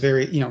 which is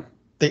very,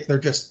 they're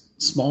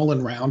just small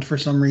and round for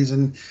some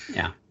reason.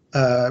 Yeah.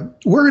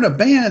 We're in a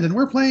band and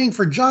we're playing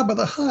for Jabba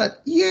the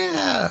Hutt.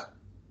 Yeah.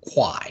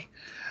 Why?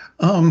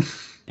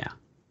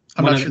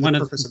 I'm not sure the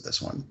purpose of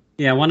this one.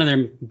 Yeah, one of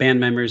their band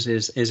members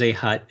is a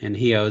Hutt, and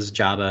he owes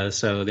Jabba,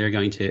 so they're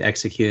going to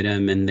execute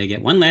him, and they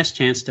get one last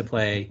chance to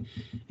play,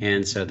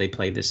 and so they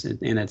play this,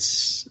 and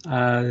it's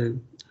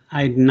I'm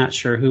not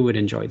sure who would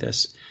enjoy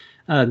this.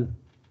 I'm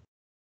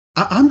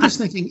just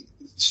thinking,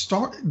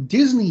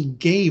 Disney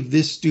gave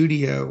this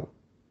studio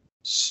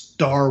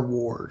Star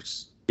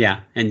Wars. Yeah,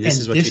 and this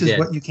is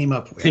what you came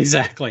up with.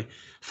 Exactly.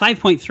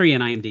 5.3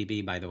 in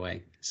IMDb, by the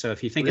way. So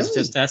if you think it's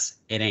just us,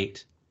 it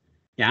ain't.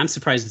 Yeah, I'm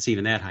surprised it's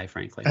even that high,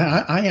 frankly.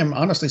 I am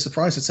honestly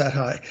surprised it's that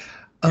high.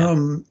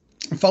 Yeah.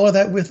 Follow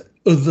that with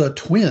The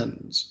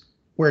Twins,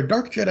 where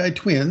Dark Jedi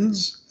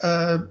twins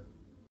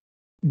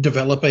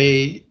develop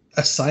a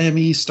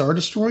Siamese Star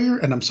Destroyer,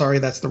 and I'm sorry,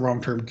 that's the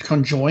wrong term,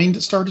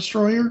 conjoined Star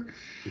Destroyer.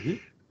 Mm-hmm.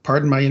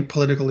 Pardon my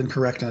political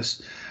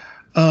incorrectness.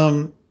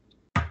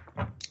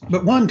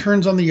 But one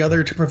turns on the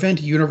other to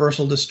prevent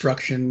universal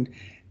destruction.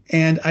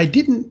 And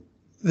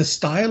the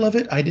style of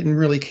it, I didn't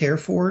really care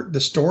for.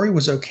 The story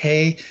was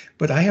okay,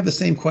 but I have the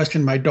same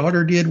question my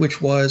daughter did,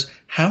 which was,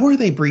 how are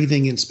they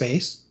breathing in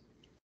space?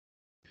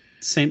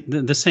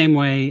 The same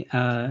way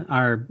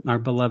our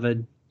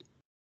beloved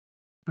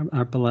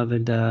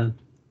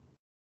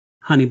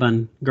honey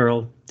bun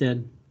girl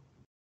did.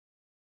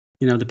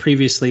 You know, the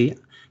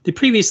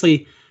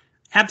previously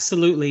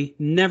absolutely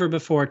never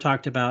before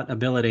talked about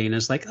ability, and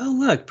it's like, oh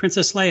look,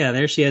 Princess Leia,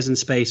 there she is in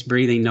space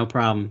breathing, no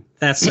problem.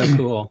 That's so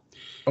cool.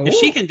 Oh. If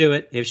she can do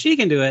it,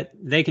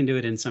 they can do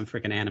it in some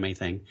freaking anime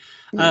thing.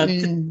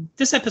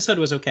 This episode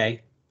was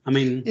okay. I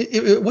mean,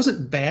 it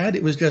wasn't bad.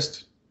 It was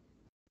just,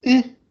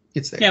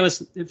 it's there. Yeah,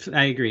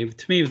 I agree.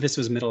 To me, this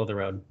was middle of the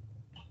road.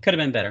 Could have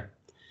been better.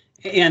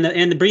 And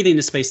the breathing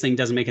into space thing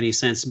doesn't make any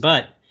sense.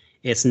 But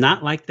it's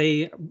not like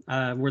they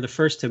were the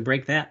first to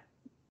break that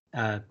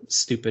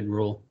stupid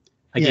rule.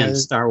 Again, yeah.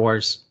 Star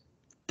Wars.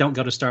 Don't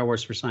go to Star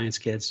Wars for science,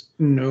 kids.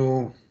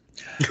 No.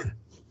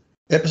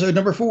 Episode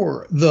number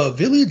 4, The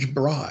Village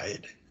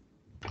Bride.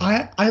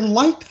 I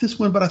liked this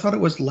one, but I thought it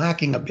was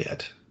lacking a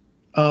bit.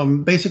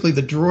 Basically,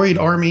 the droid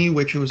army,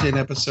 which was in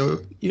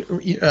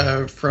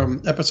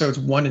from episodes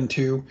 1 and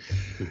 2,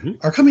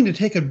 are coming to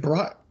take a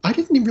bride. I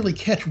didn't even really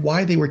catch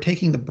why they were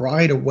taking the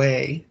bride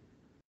away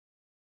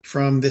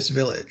from this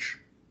village.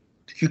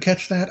 Did you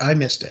catch that? I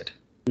missed it.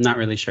 Not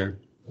really sure.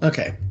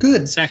 Okay,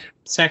 good.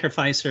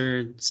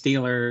 Sacrificer,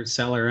 stealer,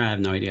 seller. I have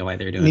no idea why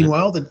they're doing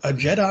Meanwhile, a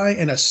Jedi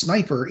and a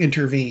sniper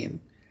intervene.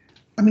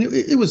 I mean,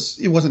 it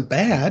wasn't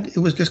bad. It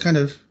was just kind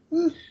of.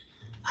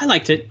 I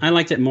liked it. I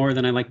liked it more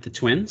than I liked the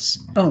twins.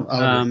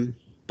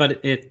 But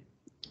it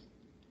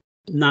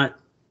not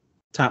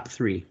top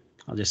 3.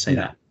 I'll just say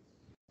that.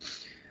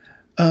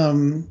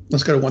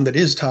 Let's go to one that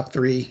is top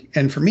 3,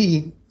 and for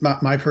me,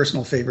 my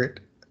personal favorite,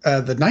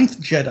 the 9th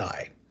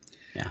Jedi.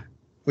 Yeah.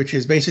 Which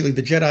is basically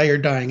the Jedi are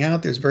dying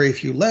out. There's very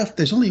few left.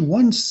 There's only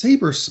one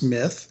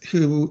sabersmith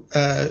who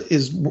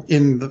is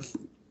in the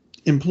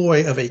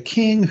employ of a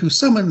king who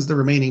summons the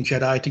remaining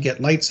Jedi to get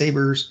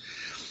lightsabers.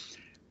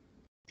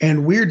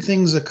 And weird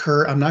things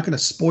occur. I'm not going to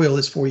spoil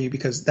this for you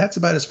because that's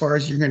about as far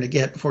as you're going to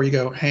get before you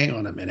go, hang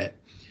on a minute.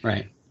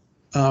 Right.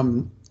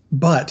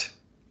 But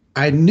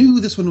I knew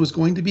this one was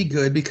going to be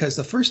good because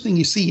the first thing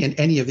you see in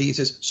any of these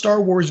is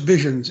Star Wars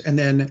Visions, and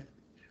then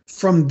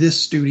from this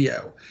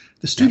studio.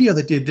 The studio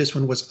that did this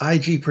one was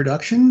IG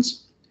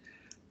Productions.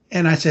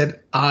 And I said,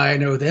 I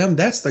know them.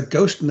 That's the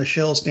Ghost in the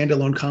Shell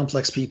Standalone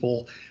Complex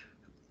people.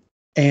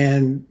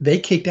 And they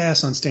kicked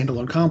ass on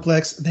Standalone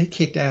Complex. They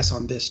kicked ass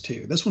on this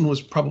too. This one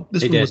was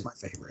was my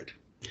favorite.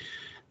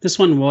 This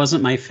one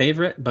wasn't my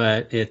favorite,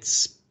 but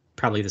it's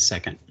probably the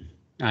second.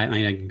 I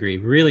agree.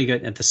 Really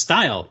good. And the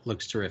style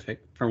looks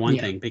terrific for one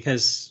thing,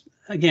 because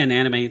again,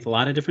 anime, a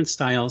lot of different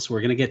styles.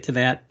 We're going to get to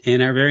that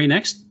in our very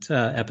next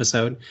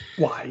episode.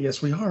 Why?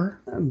 Yes, we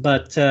are.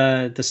 But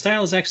the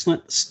style is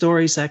excellent. The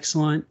story's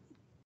excellent.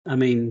 I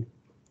mean,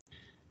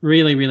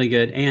 really, really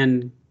good.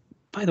 And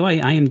by the way,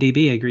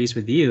 IMDb agrees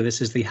with you.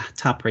 This is the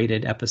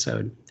top-rated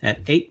episode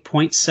at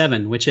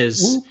 8.7, which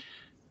is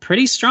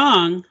pretty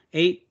strong.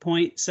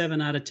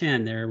 8.7 out of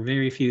 10. There are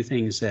very few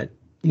things that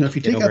if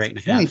you take out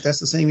the point, that's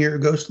the same year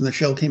Ghost in the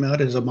Shell came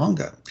out as a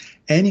manga.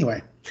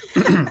 Anyway,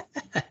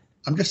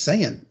 I'm just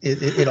saying,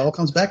 it all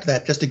comes back to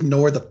that. Just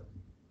ignore the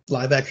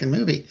live-action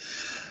movie.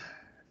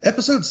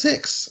 Episode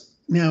 6.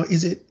 Now,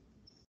 is it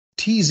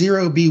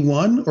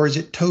T0B1 or is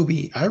it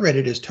Toby? I read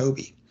it as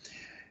Toby.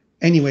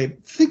 Anyway,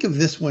 think of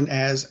this one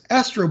as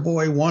Astro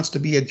Boy wants to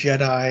be a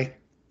Jedi.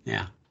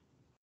 Yeah.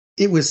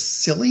 It was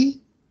silly,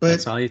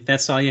 but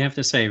that's all you have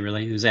to say,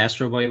 really. It was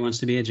Astro Boy wants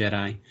to be a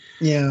Jedi.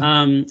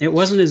 Yeah. It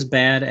wasn't as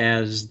bad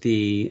as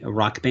the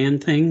Rock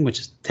Band thing, which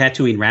is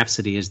Tatooine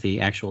Rhapsody is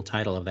the actual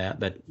title of that,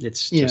 but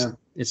it's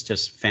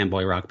just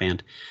fanboy Rock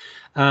Band.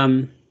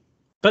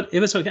 But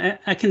it was okay.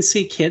 I can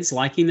see kids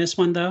liking this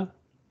one though.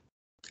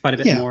 Quite a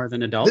bit more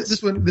than adults.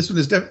 This one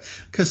is definitely,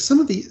 because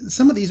some of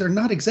these are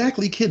not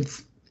exactly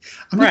kids.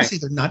 I'm not going to say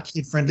they're not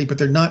kid friendly, but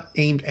they're not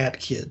aimed at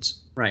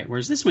kids. Right.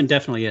 Whereas this one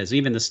definitely is,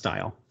 even the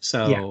style.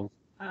 So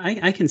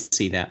I can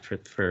see that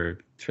for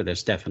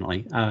this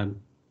definitely.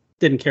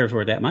 Didn't care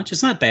for it that much.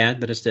 It's not bad,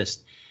 but it's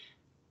just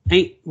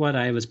ain't what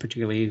I was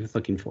particularly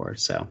looking for.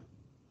 So,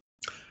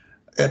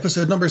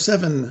 episode number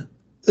 7,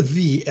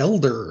 The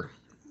Elder,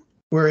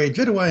 where a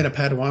Jedi and a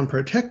Padawan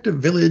protect a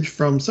village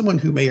from someone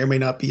who may or may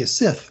not be a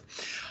Sith.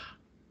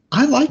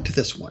 I liked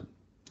this one.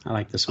 I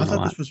like this one a lot.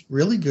 I thought this was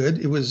really good.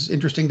 It was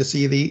interesting to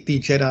see the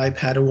Jedi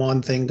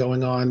Padawan thing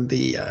going on.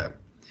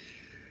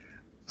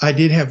 I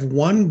did have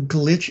one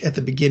glitch at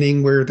the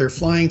beginning where they're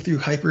flying through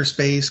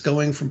hyperspace,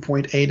 going from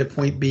point A to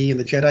point B, and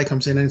the Jedi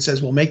comes in and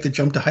says, we'll make the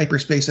jump to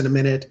hyperspace in a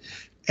minute.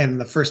 And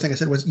the first thing I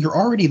said was, you're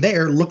already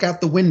there. Look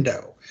out the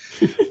window.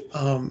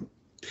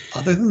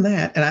 Other than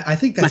that, and I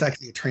think that's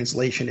actually a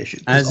translation issue.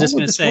 I was just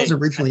going to say, this was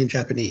originally in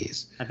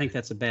Japanese. I think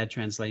that's a bad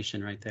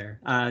translation right there.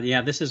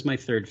 This is my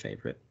third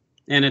favorite.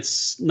 And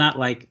it's not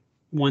like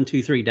 1,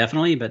 2, 3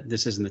 definitely, but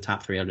this is in the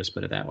top 3. I'll just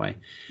put it that way.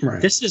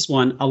 Right. This is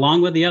one,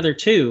 along with the other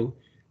two,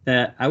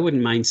 that I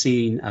wouldn't mind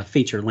seeing a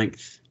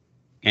feature-length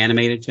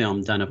animated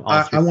film done of all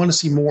I three. want to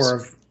see more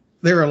of.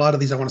 There are a lot of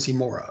these I want to see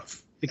more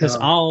of. Because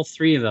all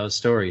three of those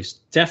stories,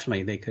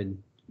 definitely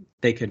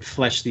they could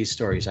flesh these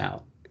stories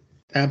out.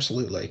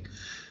 Absolutely.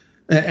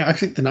 I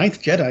think The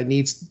Ninth Jedi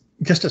needs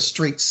just a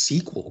straight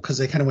sequel because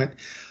they kind of went,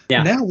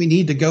 now we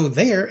need to go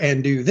there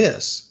and do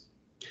this.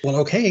 Well,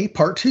 okay,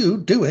 part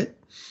 2, do it.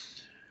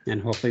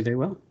 And hopefully they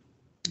will.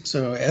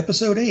 So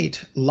episode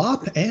 8,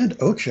 Lop and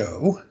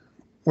Ocho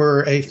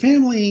were a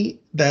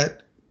family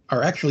that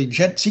are actually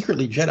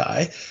secretly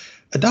Jedi,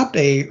 adopt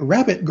a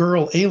rabbit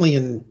girl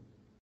alien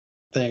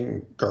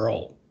thing,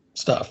 girl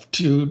stuff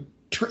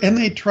and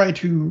they try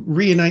to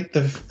reunite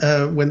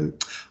the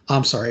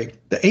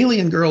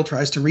alien girl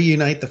tries to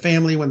reunite the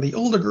family when the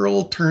older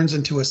girl turns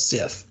into a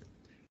Sith.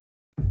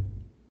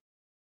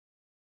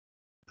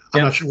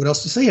 I'm not sure what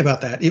else to say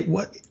about that.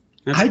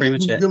 I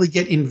didn't really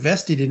get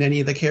invested in any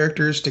of the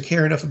characters to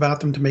care enough about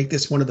them to make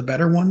this one of the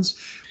better ones,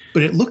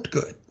 but it looked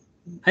good.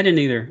 I didn't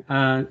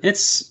either.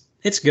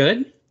 It's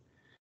good,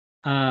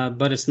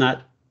 but it's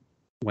not,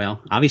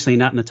 well, obviously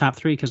not in the top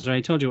 3 because I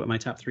told you what my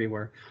top 3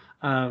 were.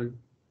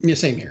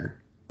 Same here.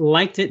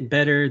 Liked it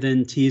better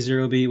than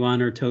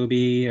T0B1 or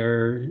Toby,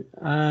 or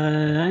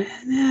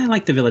I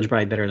like The Village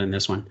Bride better than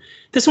this one.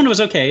 This one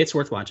was okay. It's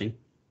worth watching.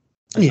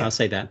 I'll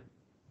say that.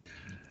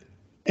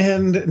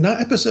 And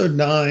episode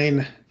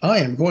 9, I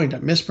am going to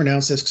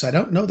mispronounce this because I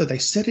don't know that they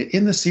said it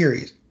in the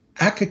series.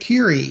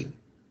 Akakiri.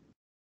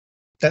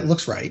 That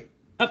looks right.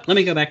 Oh, let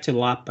me go back to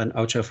Lop and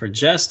Ocho for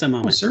just a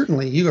moment. Oh,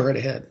 certainly. You go right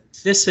ahead.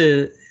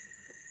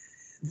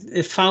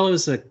 It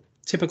follows a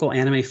typical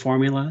anime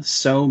formula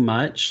so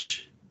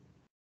much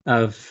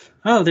of,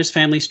 there's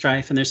family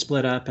strife and they're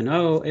split up. And,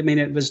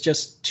 it was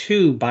just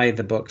too by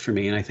the book for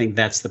me. And I think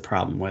that's the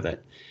problem with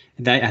it.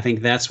 I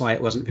think that's why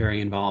it wasn't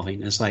very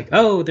involving. It's like,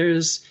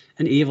 there's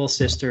an evil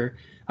sister.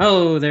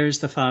 There's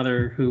the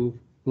father who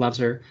loves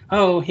her.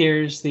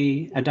 Here's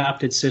the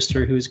adopted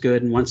sister who's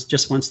good and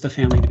just wants the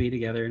family to be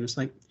together. And it's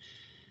like,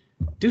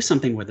 do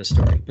something with the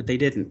story. But they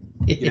didn't.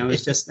 It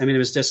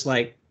was just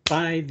like,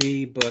 by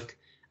the book.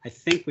 I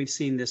think we've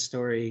seen this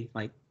story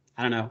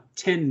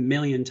 10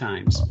 million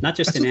times. Not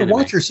just in anime. That's what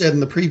the Watcher said in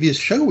the previous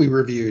show we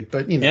reviewed,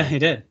 but Yeah, he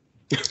did.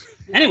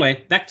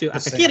 Anyway, back to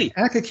Akakiri.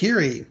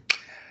 Akakiri.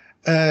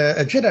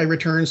 A Jedi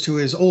returns to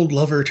his old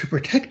lover to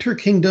protect her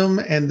kingdom,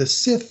 and the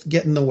Sith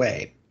get in the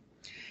way.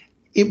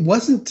 It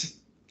wasn't...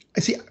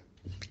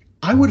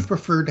 I would have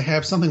preferred to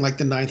have something like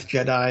The Ninth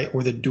Jedi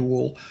or The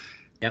Duel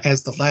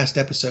as the last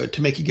episode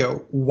to make you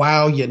go,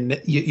 wow,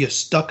 you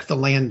stuck the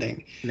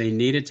landing. They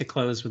needed to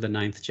close with The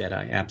Ninth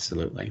Jedi,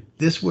 absolutely.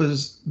 This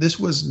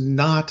was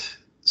not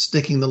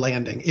sticking the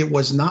landing. It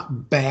was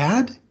not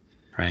bad.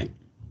 Right.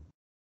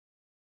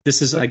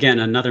 This is, again,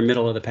 another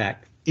middle of the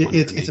pack.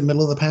 It's a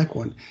middle of the pack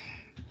one.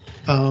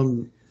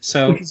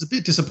 Which is a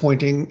bit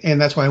disappointing,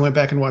 and that's why I went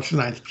back and watched The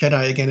Ninth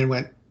Jedi again and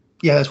went,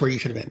 yeah, that's where you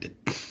should have ended.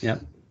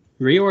 Yep.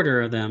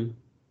 Reorder of them.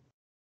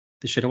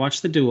 They should have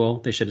watched The Duel.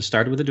 They should have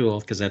started with The Duel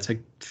because that's a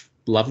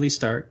lovely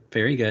start.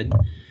 Very good.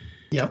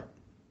 Yep.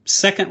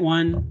 Second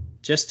one,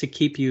 just to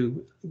keep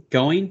you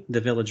going, The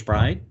Village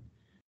Bride.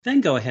 Then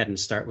go ahead and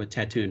start with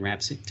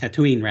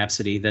Tatooine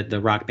Rhapsody,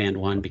 the rock band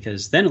one,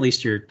 because then at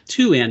least you're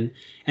 2 in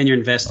and you're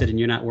invested and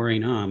you're not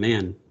worrying, oh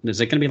man, is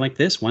it going to be like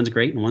this? One's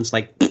great and one's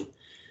like,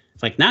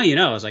 it's like, now you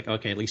know. I was like,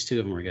 okay, at least 2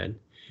 of them were good.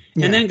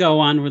 Yeah. And then go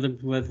on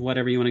with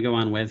whatever you want to go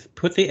on with.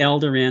 Put the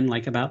Elder in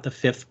about the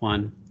 5th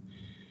one.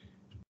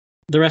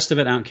 The rest of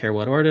it, I don't care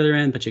what order they're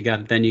in, but you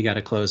got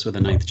to close with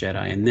The Ninth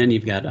Jedi, and then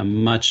you've got a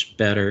much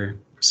better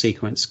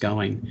sequence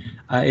going.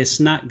 It's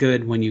not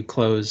good when you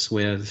close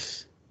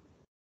with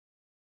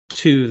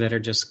 2 that are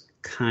just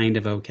kind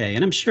of okay,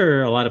 and I'm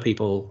sure a lot of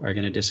people are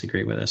going to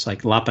disagree with us.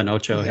 Like Lop and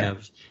Ocho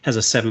has a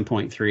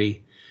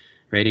 7.3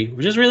 rating,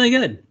 which is really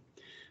good,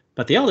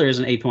 but the Elder is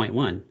an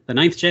 8.1. The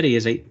Ninth Jedi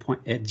is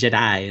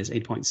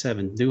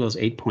 8.7. Duel is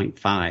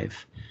 8.5.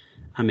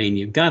 I mean,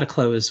 you've got to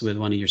close with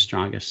one of your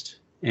strongest.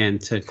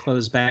 And to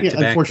close back to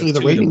back. Unfortunately,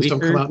 the ratings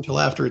don't come out until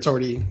after it's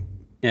already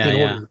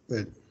in order.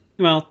 But.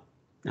 Well,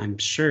 I'm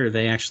sure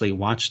they actually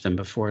watched them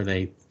before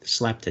they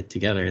slapped it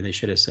together. They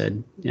should have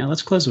said,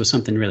 let's close with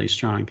something really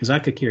strong, because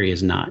Akakiri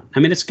is not. I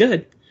mean, it's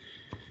good,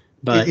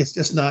 but it's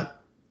just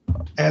not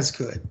as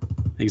good.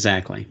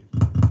 Exactly.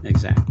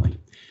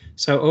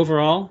 So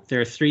overall,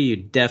 there are 3 you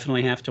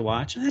definitely have to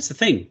watch. And that's the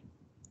thing.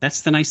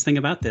 That's the nice thing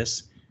about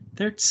this.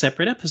 They're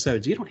separate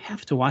episodes. You don't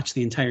have to watch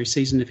the entire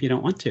season if you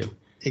don't want to.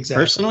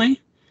 Exactly.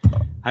 Personally,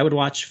 I would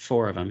watch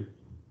 4 of them.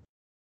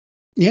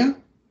 Yeah.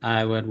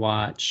 I would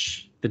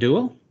watch The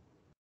Duel,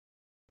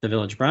 The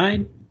Village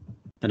Bride,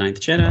 The Ninth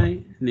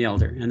Jedi, and The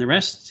Elder. And the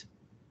rest,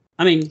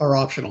 are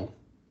optional.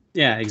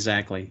 Yeah,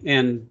 exactly.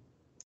 And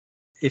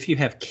if you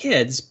have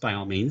kids, by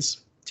all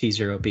means,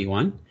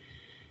 T0B1.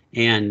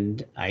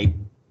 And I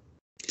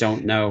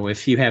don't know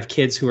if you have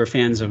kids who are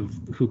fans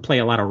who play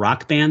a lot of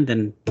Rock Band,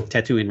 then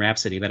Tatooine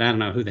Rhapsody, but I don't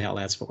know who the hell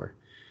that's for.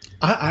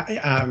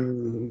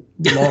 I'm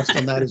lost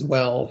on that as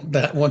well.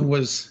 That one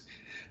was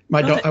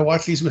I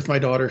watched these with my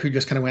daughter, who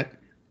just kind of went,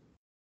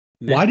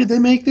 Why did they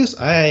make this?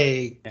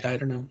 I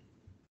don't know.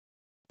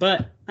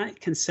 But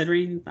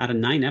considering out of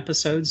 9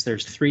 episodes,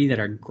 there's 3 that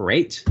are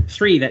great,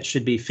 3 that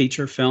should be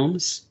feature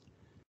films,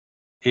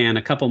 and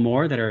a couple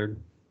more that are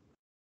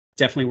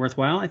definitely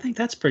worthwhile. I think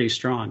that's pretty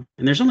strong.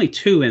 And there's only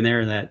 2 in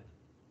there that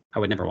I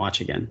would never watch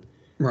again.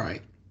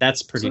 Right.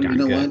 That's pretty darn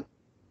good. What?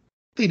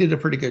 They did a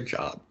pretty good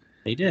job.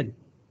 They did.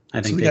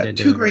 I think we got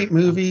 2 great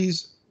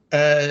movies,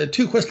 2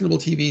 questionable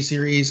TV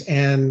series,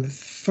 and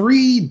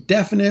 3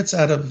 definites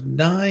out of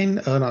 9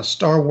 on a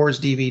Star Wars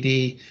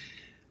DVD.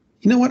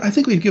 You know what? I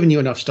think we've given you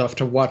enough stuff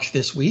to watch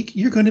this week.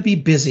 You're going to be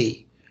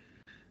busy.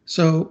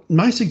 So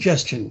my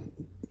suggestion,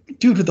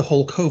 due to the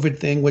whole COVID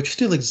thing, which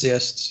still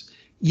exists,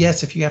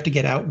 yes, if you have to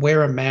get out,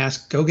 wear a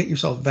mask, go get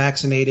yourself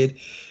vaccinated.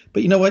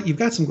 But you know what? You've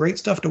got some great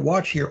stuff to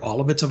watch here.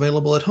 All of it's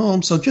available at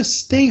home. So just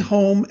stay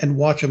home and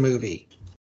watch a movie.